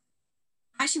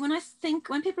actually,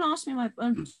 when people ask me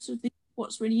sort of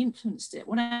what's really influenced it,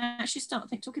 when I actually start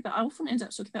talking about, I often end up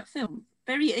talking about film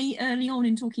very early on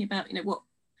in talking about, what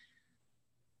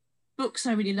books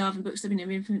I really love and books that have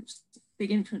been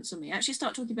big influence on me. I actually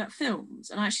start talking about films,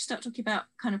 and I actually start talking about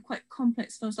kind of quite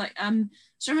complex films. Like,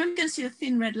 so I remember going to see The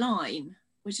Thin Red Line,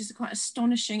 which is quite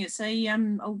astonishing. It's a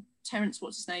old Terrence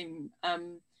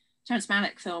Terrence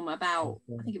Malick film about,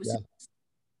 I think it was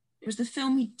it was the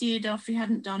film he did after he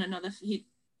hadn't done another. It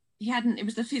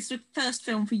was his first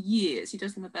film for years. He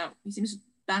does them he seems to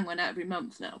bang one out every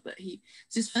month now, but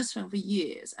it's his first film for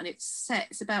years, and it's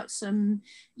about some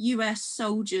US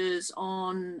soldiers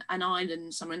on an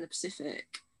island somewhere in the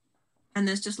Pacific, and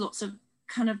there's just lots of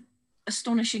kind of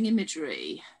astonishing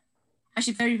imagery,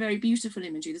 actually very, very beautiful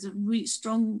imagery. There's a really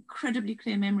strong, incredibly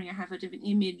clear memory I have of an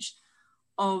image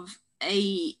of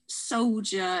a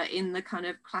soldier in the kind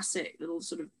of classic little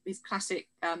sort of his classic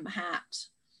hat,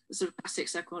 the sort of classic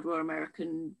Second World War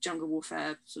American jungle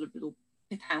warfare sort of little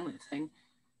pith helmet thing,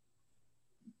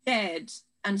 dead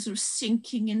and sort of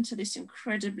sinking into this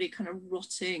incredibly kind of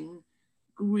rotting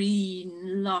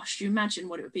green lush. You imagine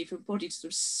what it would be for a body to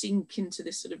sort of sink into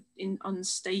this sort of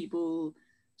unstable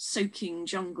soaking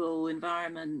jungle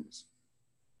environment.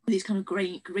 These kind of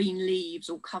green leaves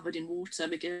all covered in water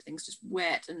because everything's just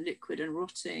wet and liquid and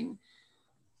rotting.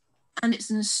 And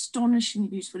it's an astonishingly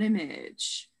beautiful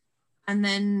image. And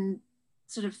then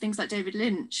sort of things like David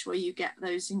Lynch, where you get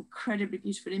those incredibly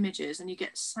beautiful images and you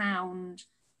get sound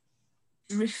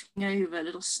drifting over,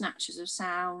 little snatches of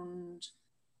sound.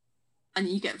 And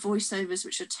you get voiceovers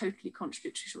which are totally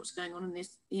contradictory to what's going on in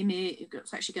this image,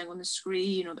 what's actually going on the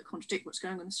screen, or that contradict what's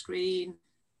going on the screen,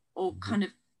 or kind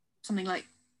of something like,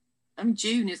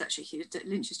 Dune is actually huge.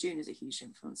 Lynch's Dune is a huge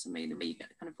influence on me. The way you get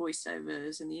the kind of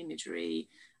voiceovers and the imagery,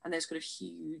 and those kind of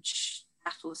huge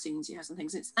battle scenes he has and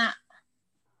things. It's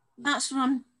when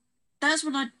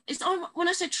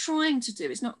I say trying to do,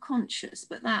 it's not conscious,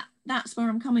 but that's where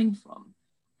I'm coming from.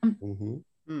 When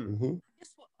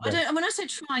I say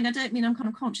trying, I don't mean I'm kind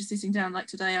of consciously sitting down like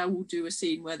today I will do a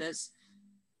scene where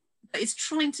but it's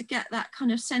trying to get that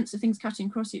kind of sense of things cutting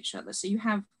across each other. So you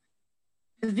have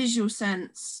the visual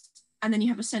sense, and then you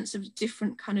have a sense of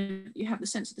you have the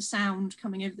sense of the sound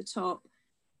coming over the top,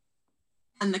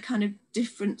 and the kind of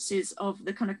differences of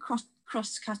the kind of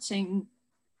cross-cutting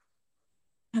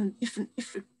and different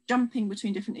jumping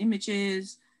between different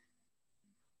images,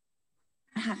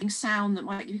 having sound that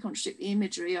might contradict the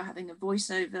imagery, or having a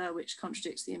voiceover which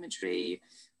contradicts the imagery,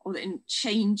 or that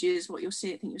changes what you're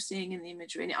seeing, think you're seeing in the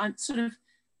imagery. And I'm sort of,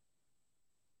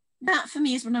 that for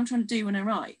me is what I'm trying to do when I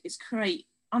write, is create,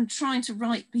 I'm trying to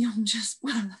write beyond just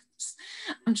words.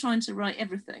 I'm trying to write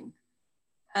everything.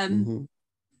 And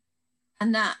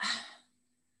that,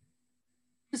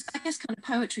 because I guess kind of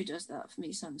poetry does that for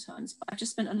me sometimes, but I've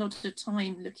just spent a lot of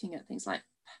time looking at things like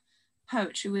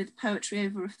poetry with poetry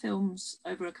over films,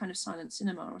 over a kind of silent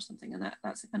cinema or something, and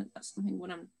that's something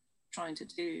what I'm trying to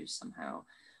do somehow.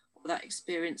 Or that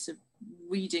experience of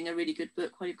reading a really good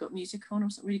book while you've got music on,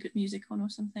 or some really good music on or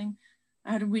something.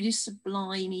 I had a really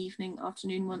sublime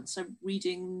afternoon once,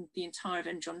 reading the entire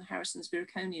of John Harrison's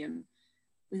Viraconium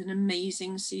with an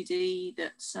amazing CD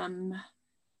that's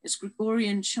it's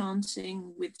Gregorian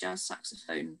chanting with jazz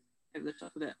saxophone over the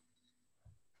top of it.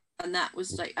 And that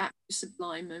was like absolutely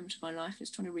sublime moment of my life. It's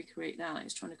trying to recreate that.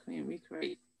 It's trying to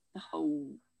recreate the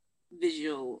whole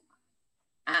visual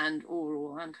and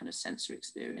oral and kind of sensory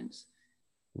experience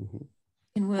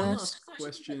in words.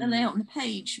 Question. The layout on the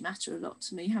page matter a lot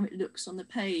to me, how it looks on the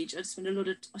page. I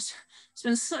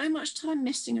spend so much time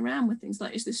messing around with things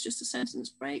like, is this just a sentence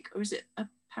break, or is it a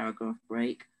paragraph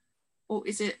break, or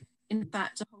is it in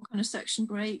fact a whole kind of section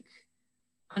break?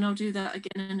 And I'll do that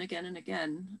again and again and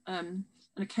again. And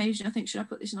occasionally I think, should I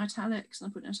put this in italics? And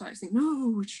I put it in italics, think,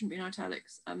 no, it shouldn't be in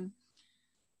italics. And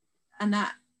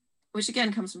that, which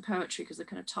again comes from poetry, because the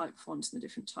kind of type fonts and the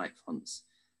different type fonts.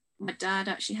 My dad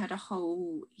actually had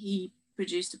he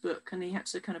produced a book and he had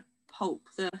to kind of pulp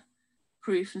the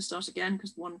proof and start again,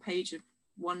 because one page of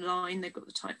one line, they've got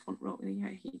the type font wrong.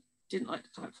 He didn't like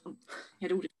the type font. He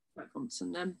had all different type fonts.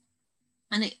 And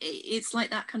it's like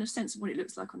that kind of sense of what it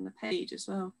looks like on the page as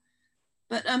well.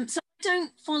 But so I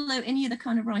don't follow any of the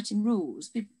kind of writing rules.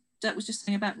 That was just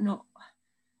saying about not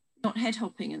head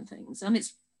hopping and things.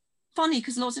 It's funny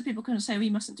because lots of people kind of say, well,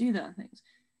 you mustn't do that and things.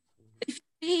 If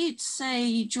you read,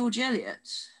 say, George Eliot,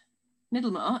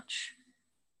 Middlemarch,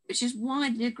 which is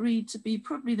widely agreed to be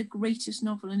probably the greatest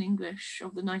novel in English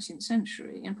of the 19th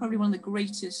century, and probably one of the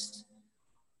greatest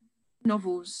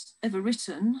novels ever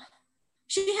written,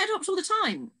 she head hops all the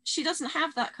time. She doesn't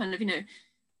have that kind of,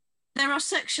 there are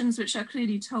sections which are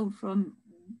clearly told from,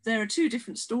 there are two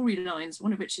different storylines,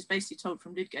 one of which is basically told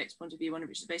from Lydgate's point of view, one of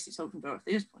which is basically told from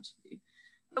Dorothea's point of view.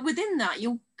 But within that,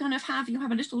 you'll kind of have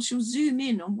a little, she'll zoom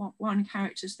in on what one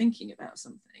character's thinking about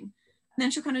something. And then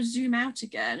she'll kind of zoom out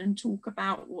again and talk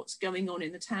about what's going on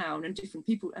in the town and different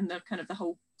people and the kind of the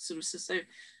whole sort of,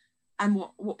 and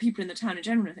what people in the town in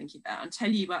general are thinking about, and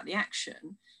tell you about the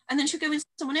action. And then she'll go into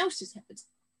someone else's head.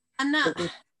 And that...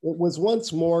 It was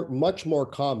once much more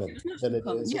common than it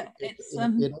is. Yeah,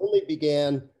 it only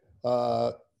began,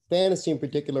 fantasy in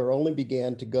particular, only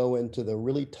began to go into the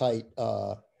really tight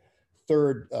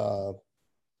third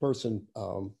person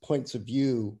points of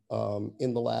view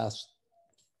in the last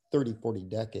 30, 40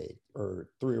 decades, or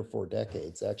 3 or 4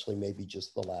 decades, actually, maybe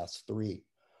just the last 3.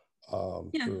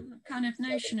 Kind of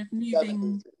notion of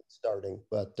moving. Starting,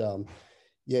 but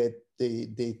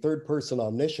the third person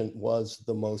omniscient was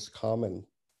the most common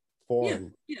form.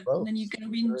 And then you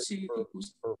go into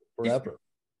people's forever.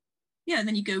 And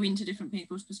then you go into different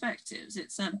people's perspectives.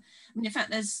 It's in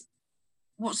fact, there's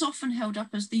what's often held up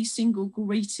as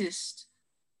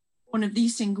one of the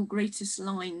single greatest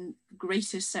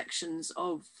sections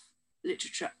of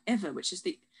literature ever, which is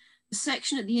the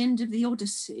section at the end of the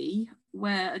Odyssey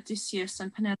where Odysseus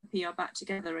and Penelope are back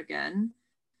together again,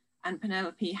 and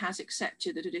Penelope has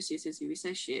accepted that Odysseus is who he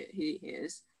says he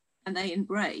is, and they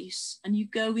embrace, and you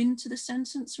go into the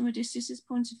sentence from Odysseus's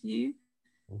point of view,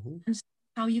 and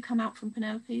how you come out from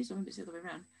Penelope's, or maybe it's the other way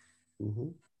around.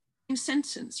 In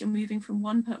sentence, you're moving from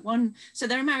one. So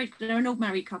they're an old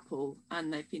married couple,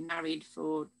 and they've been married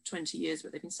for 20 years,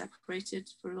 but they've been separated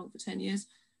for 10 years.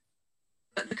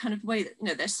 But the kind of way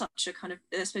that they're such a kind of,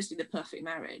 they're supposed to be the perfect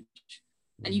marriage,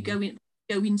 and you go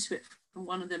into it from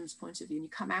one of them's point of view, and you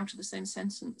come out of the same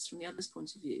sentence from the other's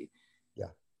point of view.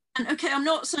 And okay, I'm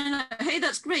not saying like, hey,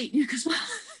 that's great, because do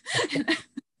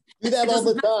that all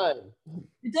the time.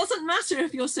 It doesn't matter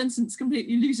if your sentence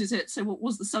completely loses it. So what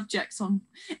was the subject on?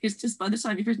 It's just by the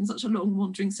time you've written such a long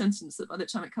wandering sentence that by the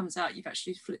time it comes out, you've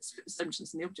actually flipped the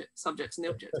sentence and the subject and the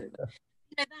object over.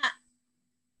 That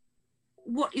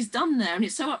what is done there, and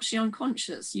it's so actually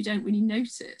unconscious, you don't really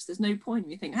notice. There's no point.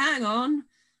 You think, hang on,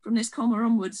 from this comma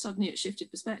onwards, suddenly it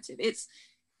shifted perspective. It's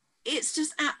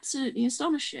just absolutely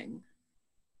astonishing.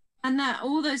 And that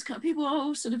all those kind of people are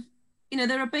all sort of,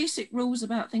 there are basic rules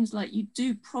about things like you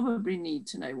do probably need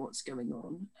to know what's going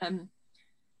on.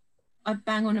 I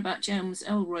bang on about James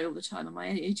Ellroy all the time, and my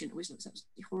agent always looks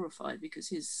absolutely horrified because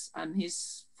his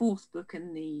fourth book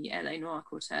in the LA Noir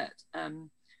Quartet,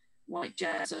 White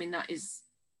Jazz, I mean,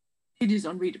 it is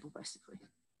unreadable basically.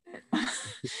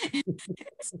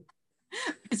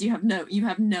 Because you have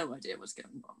no idea what's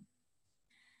going on.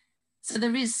 So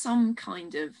there is some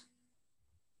kind of,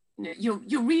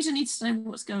 your reader needs to know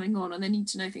what's going on, and they need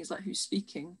to know things like who's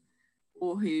speaking,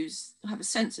 or have a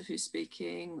sense of who's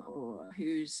speaking, or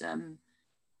who's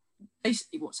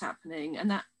basically what's happening,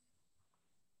 and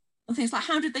things like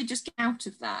how did they just get out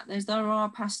of that? There are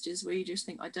passages where you just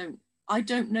think, I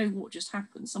don't know what just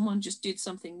happened. Someone just did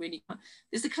something really.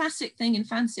 There's the classic thing in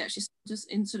fantasy, actually,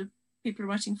 just in sort of people are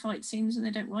writing fight scenes and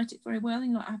they don't write it very well.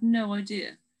 And I have no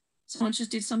idea. Someone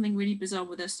just did something really bizarre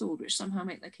with their sword, which somehow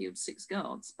they killed 6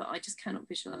 guards, but I just cannot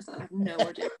visualize that. I have no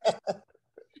idea.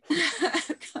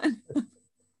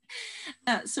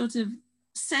 That sort of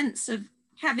sense of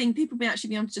having people be able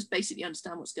to just basically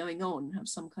understand what's going on, have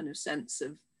some kind of sense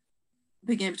of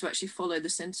being able to actually follow the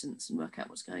sentence and work out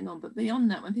what's going on. But beyond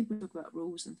that, when people talk about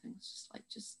rules and things,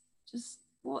 just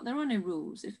what, there are no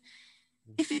rules.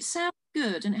 If it sounds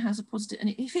good and it has a positive,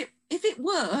 and if it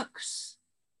works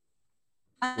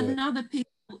and other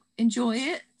people enjoy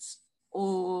it,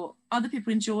 or other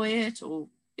people enjoy it, or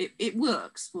it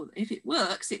works. If it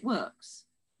works, it works.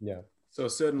 Yeah. So a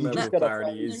certain level of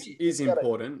clarity is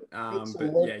important, but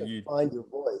yeah, you find your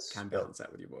voice. Can balance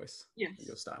that with your voice,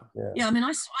 your style. Yeah, I mean,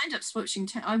 I end up switching.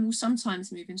 I will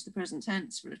sometimes move into the present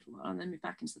tense for a little while, and then move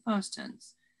back into the past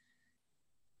tense,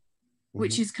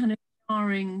 which is kind of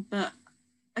jarring. But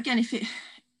again, if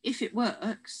it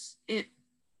works, it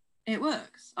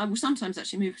works. I will sometimes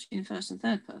actually move between first and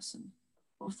third person,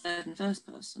 or third and first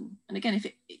person. And again, if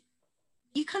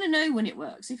you kind of know when it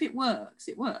works. If it works,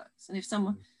 it works. And if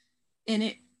someone in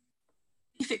it,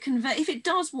 if it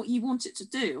does what you want it to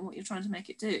do and what you're trying to make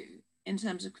it do in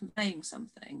terms of conveying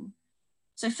something.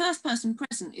 So first person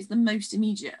present is the most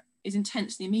immediate, is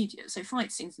intensely immediate. So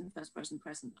fight scenes in first person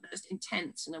present are just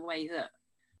intense in a way that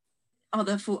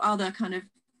other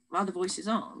voices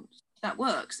aren't. That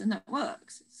works, and that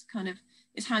works.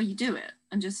 It's how you do it,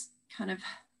 and just and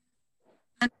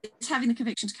it's having the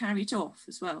conviction to carry it off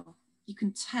as well. You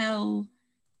can tell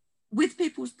with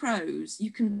people's prose,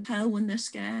 you can tell when they're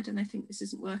scared and they think this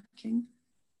isn't working.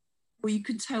 Or you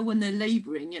can tell when they're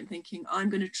labouring and thinking, I'm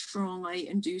going to try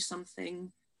and do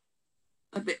something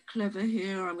a bit clever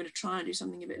here, or I'm going to try and do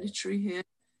something a bit literary here.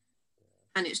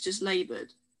 And it's just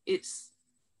laboured. It's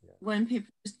when people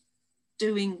are just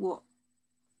doing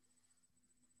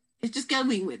it's just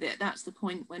going with it. That's the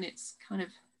point when it's kind of.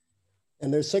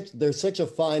 And there's such a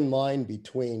fine line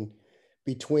between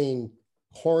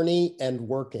horny and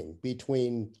working,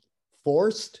 between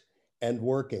forced and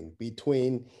working,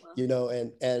 between,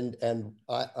 and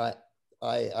I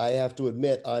have to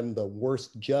admit, I'm the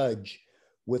worst judge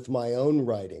with my own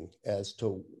writing as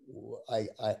to,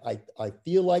 I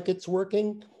feel like it's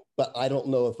working, but I don't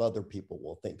know if other people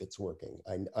will think it's working.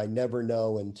 I never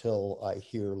know until I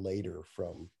hear later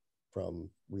from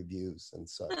reviews and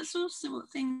such. That's also what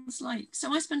things like,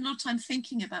 so I spend a lot of time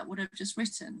thinking about what I've just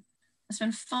written. I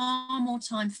spend far more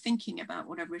time thinking about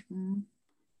what I've written,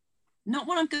 not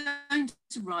what I'm going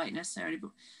to write necessarily,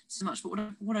 but so much, but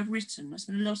what I've written. I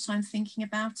spend a lot of time thinking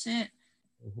about it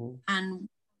and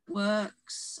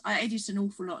works. I edit an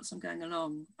awful lot as I'm going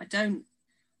along. I don't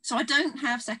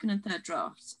have second and third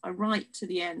drafts. I write to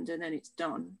the end and then it's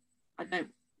done. I don't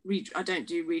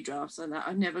do redrafts and that.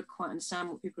 I never quite understand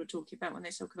what people are talking about when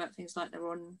they talk about things like they're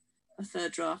on a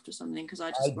third draft or something, because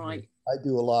I write. I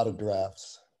do a lot of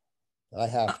drafts. I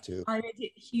have to. I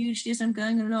edit hugely as I'm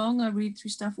going along. I read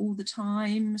through stuff all the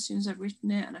time as soon as I've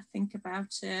written it, and I think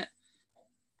about it.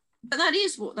 But that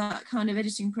is what that kind of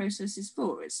editing process is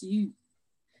for. It's you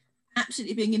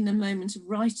absolutely being in the moment of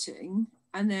writing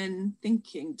and then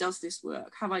thinking, does this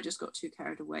work? Have I just got too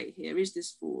carried away here? Is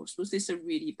this forced? Was this a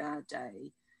really bad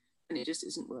day? And it just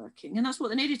isn't working. And that's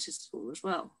what an editor's for as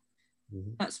well.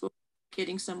 That's what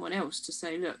getting someone else to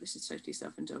say, look, this is totally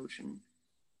self-indulgent.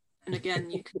 And again,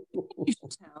 you can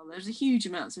tell there's a huge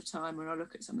amounts of time when I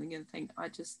look at something and think, I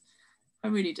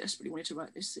really desperately wanted to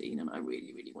write this scene, and I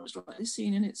really, really wanted to write this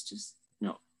scene, and it's just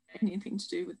not anything to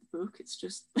do with the book. It's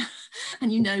just,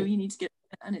 and you need to get,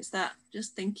 and it's that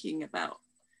just thinking about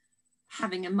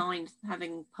having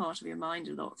part of your mind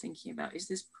a lot, thinking about,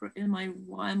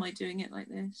 why am I doing it like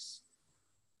this?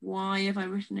 Why have I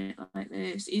written it like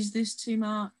this? Is this too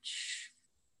much?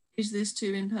 Is this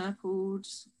too empurpled?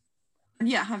 And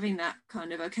yeah, having that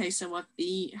kind of, okay, so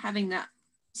having that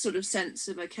sort of sense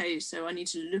of, okay, so I need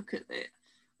to look at it.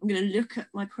 I'm going to look at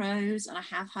my prose, and I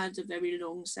have had a very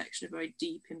long section of very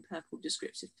deep in purple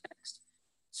descriptive text.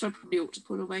 So I probably ought to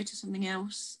pull away to something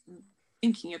else. And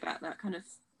thinking about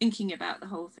the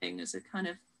whole thing as a kind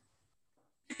of,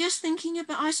 I guess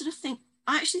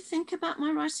I actually think about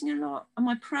my writing a lot and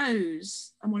my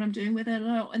prose and what I'm doing with it a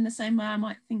lot in the same way I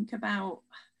might think about,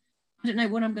 I don't know,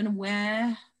 what I'm going to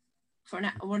wear for an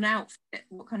outfit,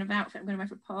 what kind of outfit I'm going to wear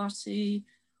for a party,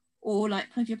 or like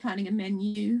if you're planning a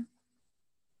menu,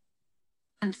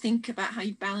 and think about how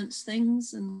you balance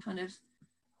things and kind of,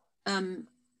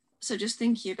 so just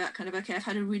thinking about kind of, okay, I've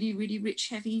had a really, really rich,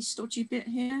 heavy, stodgy bit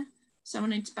here. So I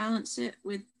need to balance it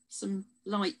with some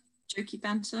light, jokey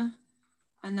banter.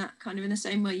 And that kind of in the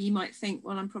same way you might think,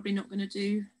 well, I'm probably not going to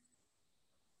do,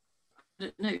 I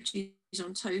don't know, cheese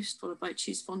on toast, followed by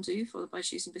cheese fondue, followed by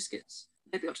cheese and biscuits.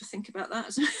 Maybe I ought to think about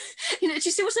that. You know, do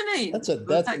you see what I mean?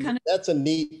 That's a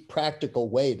neat, practical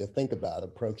way to think about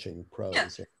approaching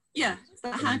prose. Yeah,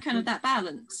 that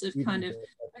balance of kind of,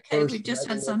 okay, we've just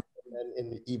had some.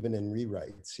 And even in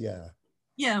rewrites,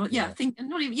 think, and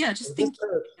not even, just think.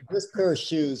 This pair of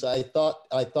shoes, I thought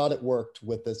it worked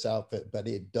with this outfit, but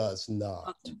it does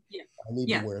not. I need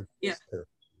to wear this pair of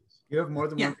shoes. You have more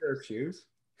than one pair of shoes,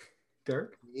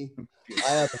 Dirk?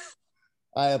 I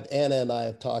have, Anna and I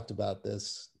have talked about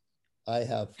this. I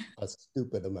have a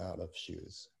stupid amount of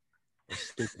shoes.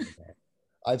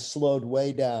 I've slowed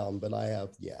way down, but I have,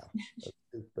 a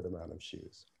stupid amount of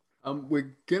shoes.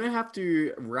 We're going to have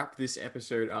to wrap this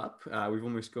episode up. We've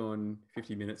almost gone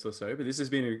 50 minutes or so, but this has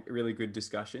been a really good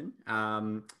discussion.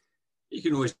 You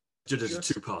can always do it as a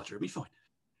two-parter. It'll be fine.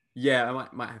 Yeah, I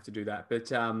might have to do that.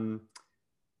 But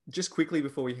just quickly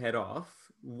before we head off,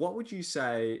 what would you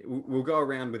say, we'll go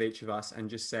around with each of us and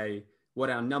just say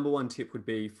what our number one tip would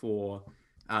be for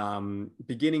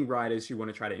beginning writers who want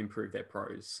to try to improve their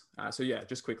prose.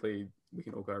 Just quickly, we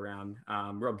can all go around.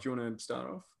 Rob, do you want to start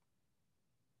off?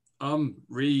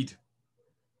 Read.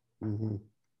 Mm-hmm.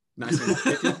 Nice and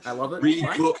effective. I love it. Read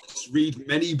books, read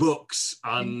many books,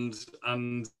 and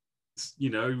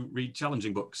read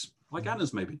challenging books like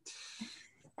Anna's maybe.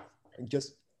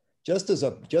 Just as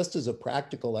a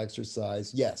practical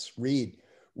exercise, yes, read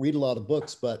a lot of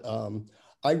books, but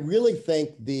I really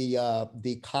think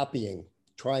the copying,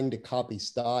 trying to copy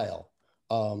style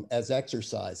as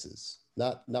exercises,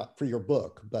 not for your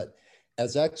book, but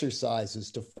as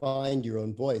exercises to find your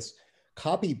own voice.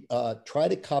 Try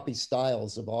to copy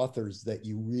styles of authors that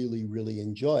you really, really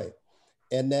enjoy.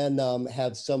 And then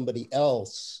have somebody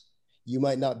else, you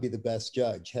might not be the best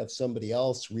judge, have somebody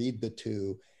else read the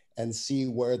two and see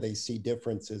where they see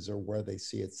differences or where they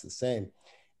see it's the same.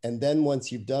 And then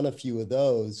once you've done a few of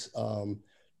those,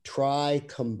 try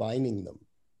combining them.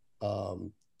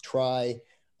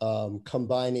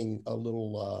 Combining a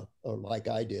little, like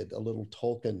I did, a little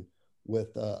Tolkien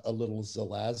with a little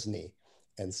Zelazny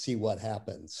and see what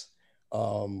happens.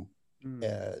 And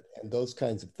those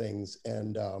kinds of things.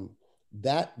 And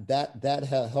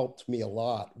that helped me a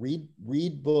lot.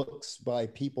 Read books by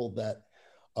people that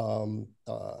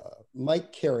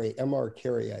Mike Carey, M.R.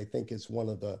 Carey, I think is one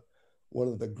of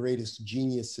the greatest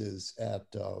geniuses at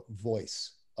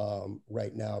voice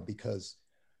right now, because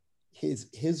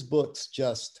his books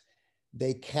just,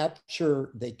 they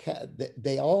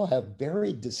all have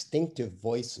very distinctive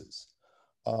voices.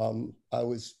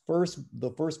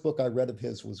 The first book I read of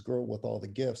his was Girl with All the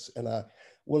Gifts. And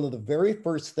one of the very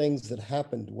first things that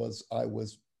happened was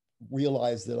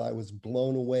realized that I was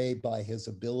blown away by his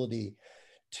ability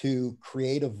to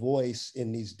create a voice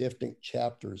in these different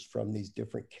chapters from these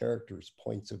different characters'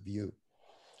 points of view.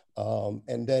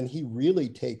 And then he really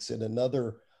takes it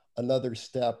another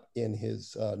step in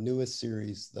his newest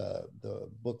series, the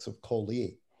books of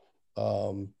Coley.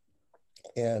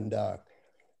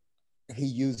 He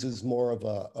uses more of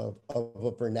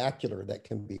a vernacular that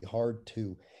can be hard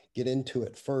to get into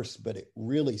at first, but it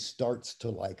really starts to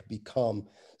like become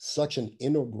such an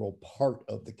integral part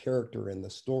of the character in the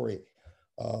story.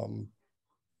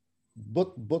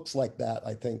 Books like that,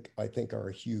 I think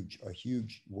are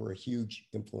were a huge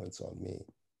influence on me.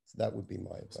 So that would be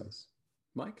my advice.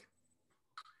 Mike?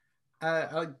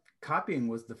 Copying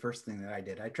was the first thing that I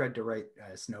did. I tried to write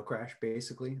Snow Crash,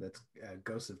 basically. That's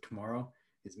Ghosts of Tomorrow.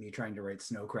 Is me trying to write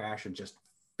Snow Crash and just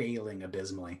failing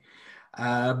abysmally.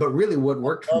 But really what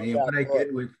worked for me, and what I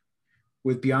did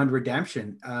with Beyond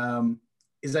Redemption,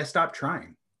 is I stopped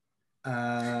trying.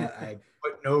 I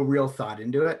put no real thought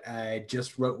into it. I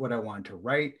just wrote what I wanted to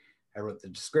write. I wrote the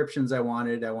descriptions I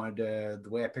wanted. The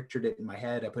way I pictured it in my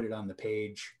head, I put it on the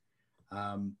page.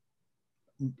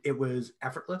 It was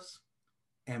effortless.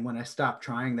 And when I stopped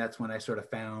trying, that's when I sort of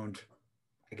found,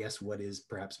 I guess, what is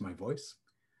perhaps my voice.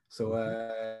 So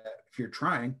if you're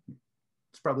trying,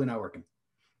 it's probably not working.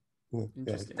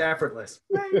 Interesting. It's effortless.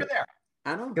 You're there.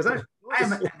 Anna? Because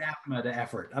I'm an anathema to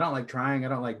effort. I don't like trying. I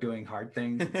don't like doing hard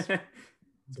things. It's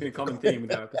been a common theme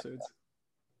with our episodes.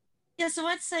 Yeah, so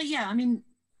I'd say, I mean,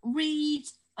 read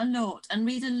a lot of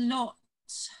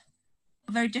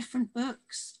very different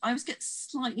books. I always get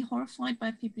slightly horrified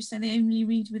by people who say they only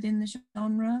read within the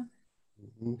genre.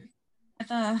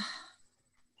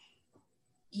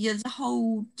 There's a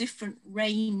whole different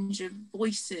range of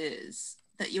voices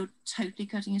that you're totally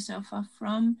cutting yourself off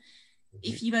from.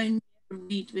 If you only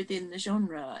read within the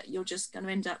genre, you're just going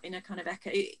to end up in a kind of echo.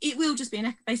 It will just be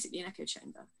basically an echo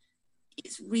chamber.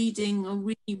 It's reading a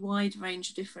really wide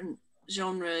range of different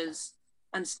genres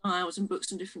and styles and books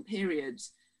from different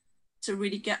periods to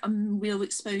really get a real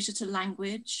exposure to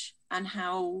language and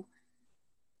how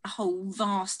a whole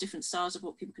vast different styles of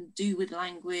what people can do with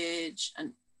language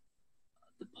and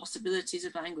the possibilities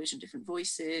of language and different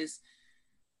voices.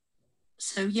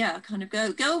 So kind of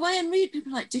go away and read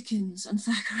people like Dickens and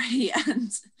Thackeray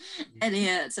and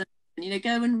Eliot, and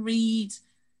go and read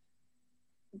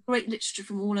great literature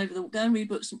from all over go and read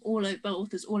books from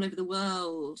authors all over the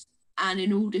world and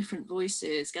in all different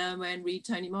voices. Go away and read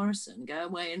Toni Morrison. Go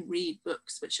away and read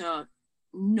books which are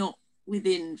not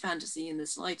within fantasy in the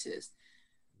slightest,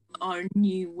 are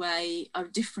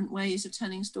different ways of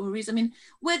telling stories. I mean,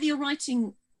 whether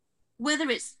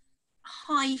it's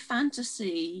high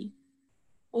fantasy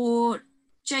or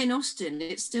Jane Austen,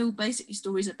 it's still basically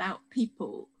stories about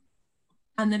people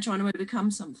and they're trying to overcome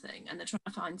something and they're trying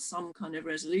to find some kind of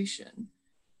resolution.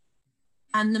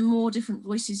 And the more different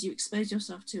voices you expose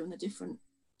yourself to and the different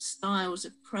styles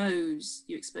of prose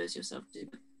you expose yourself to,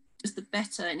 just the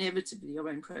better inevitably your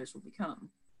own prose will become.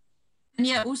 And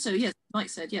also, yes, Mike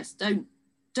said, yes, don't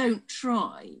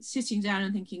try sitting down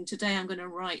and thinking, today I'm going to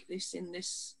write this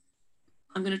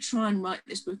I'm going to try and write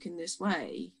this book in this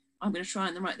way. I'm going to try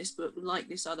and write this book like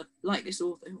this author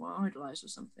who I idolize or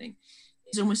something.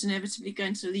 It's almost inevitably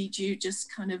going to lead you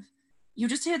you'll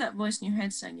just hear that voice in your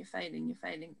head saying you're failing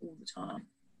all the time.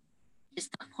 It's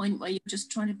that point where you're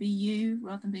just trying to be you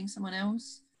rather than being someone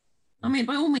else. I mean,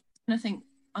 by all means, I think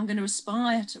I'm going to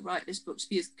aspire to write this book to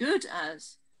be as good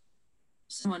as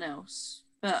someone else,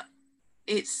 but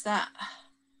it's that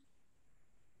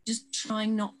just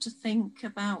trying not to think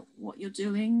about what you're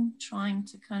doing, trying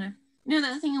to kind of,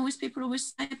 that thing people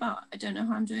always say about, I don't know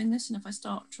how I'm doing this, and if I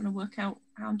start trying to work out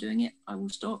how I'm doing it, I will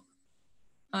stop.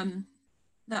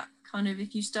 That kind of,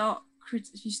 if you start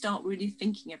really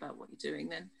thinking about what you're doing,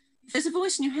 then if there's a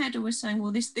voice in your head always saying,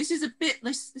 well, this is a bit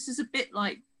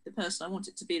like the person I want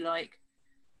it to be like,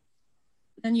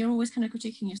 then you're always kind of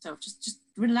critiquing yourself. Just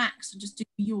relax and just do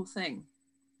your thing.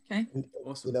 Okay.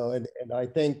 Awesome. And I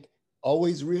think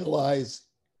always realize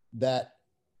that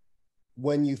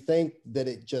when you think that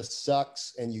it just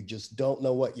sucks and you just don't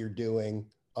know what you're doing,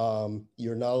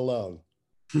 you're not alone.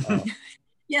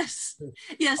 Yes,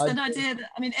 that idea that,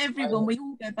 I mean, everyone, we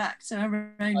all go back to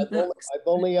our own books. I've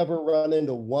only ever run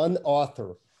into one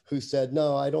author who said,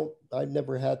 no, I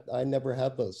never had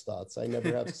those thoughts. I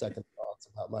never have second thoughts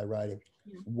about my writing.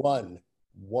 One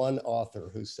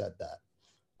author who said that.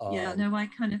 There are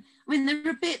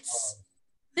bits,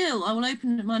 still, I will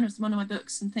open one of my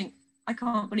books and think, I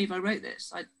can't believe I wrote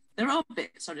this. There are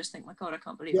bits I just think, my God, I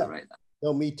can't believe I wrote that.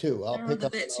 No, me too. There are other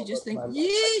bits you just think,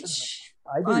 yeesh.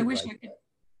 I wish I could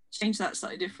change that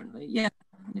slightly differently. Yeah,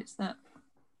 it's that.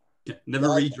 Yeah,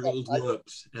 never read your old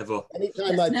works, ever.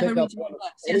 Anytime I pick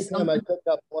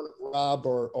up one of Rob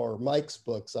or Mike's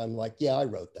books, I'm like, yeah, I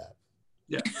wrote that.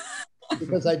 Yeah.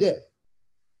 Because I did.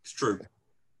 It's true.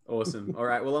 Awesome. All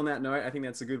right. Well, on that note, I think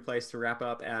that's a good place to wrap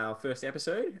up our first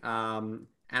episode.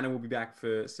 Anna will be back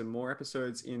for some more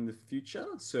episodes in the future.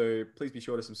 So please be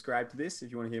sure to subscribe to this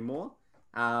if you want to hear more.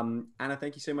 Anna,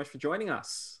 thank you so much for joining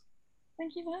us.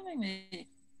 Thank you for having me.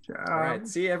 All right.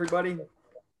 See you, everybody.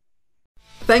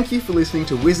 Thank you for listening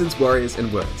to Wizards, Warriors,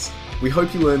 and Words. We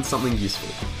hope you learned something useful.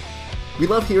 We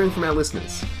love hearing from our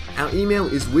listeners. Our email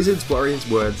is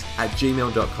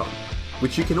wizardswarriorswords@gmail.com,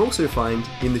 which you can also find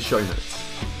in the show notes.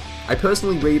 I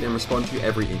personally read and respond to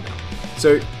every email,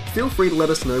 so feel free to let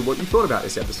us know what you thought about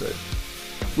this episode.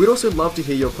 We'd also love to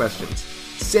hear your questions.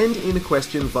 Send in a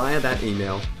question via that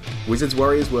email,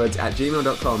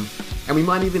 wizardswarriorswords@gmail.com, and we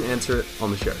might even answer it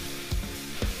on the show.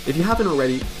 If you haven't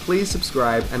already, please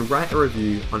subscribe and write a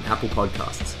review on Apple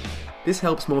Podcasts. This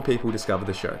helps more people discover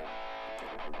the show.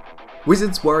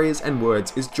 Wizards, Warriors, and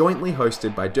Words is jointly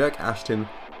hosted by Dirk Ashton,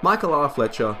 Michael R.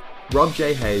 Fletcher, Rob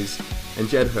J. Hayes, and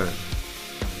Jed Hearn.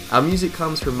 Our music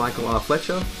comes from Michael R.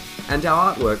 Fletcher, and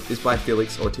our artwork is by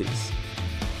Felix Ortiz.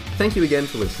 Thank you again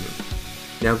for listening.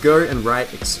 Now go and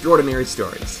write extraordinary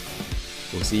stories.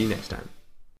 We'll see you next time.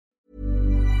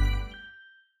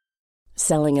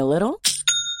 Selling a little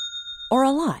or a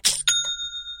lot?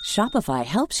 Shopify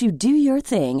helps you do your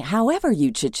thing however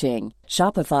you cha-ching.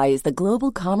 Shopify is the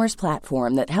global commerce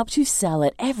platform that helps you sell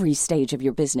at every stage of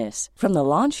your business. From the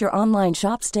launch your online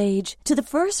shop stage to the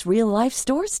first real-life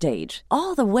store stage,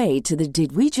 all the way to the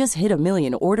did we just hit a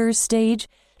million orders stage.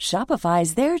 Shopify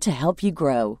is there to help you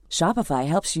grow. Shopify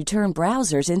helps you turn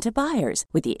browsers into buyers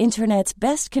with the internet's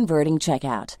best converting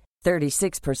checkout.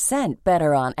 36%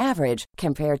 better on average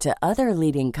compared to other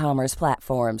leading commerce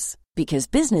platforms. Because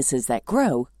businesses that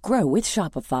grow, grow with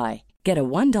Shopify. Get a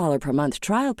 $1 per month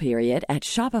trial period at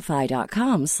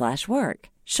shopify.com/work.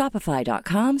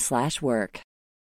 Shopify.com/work.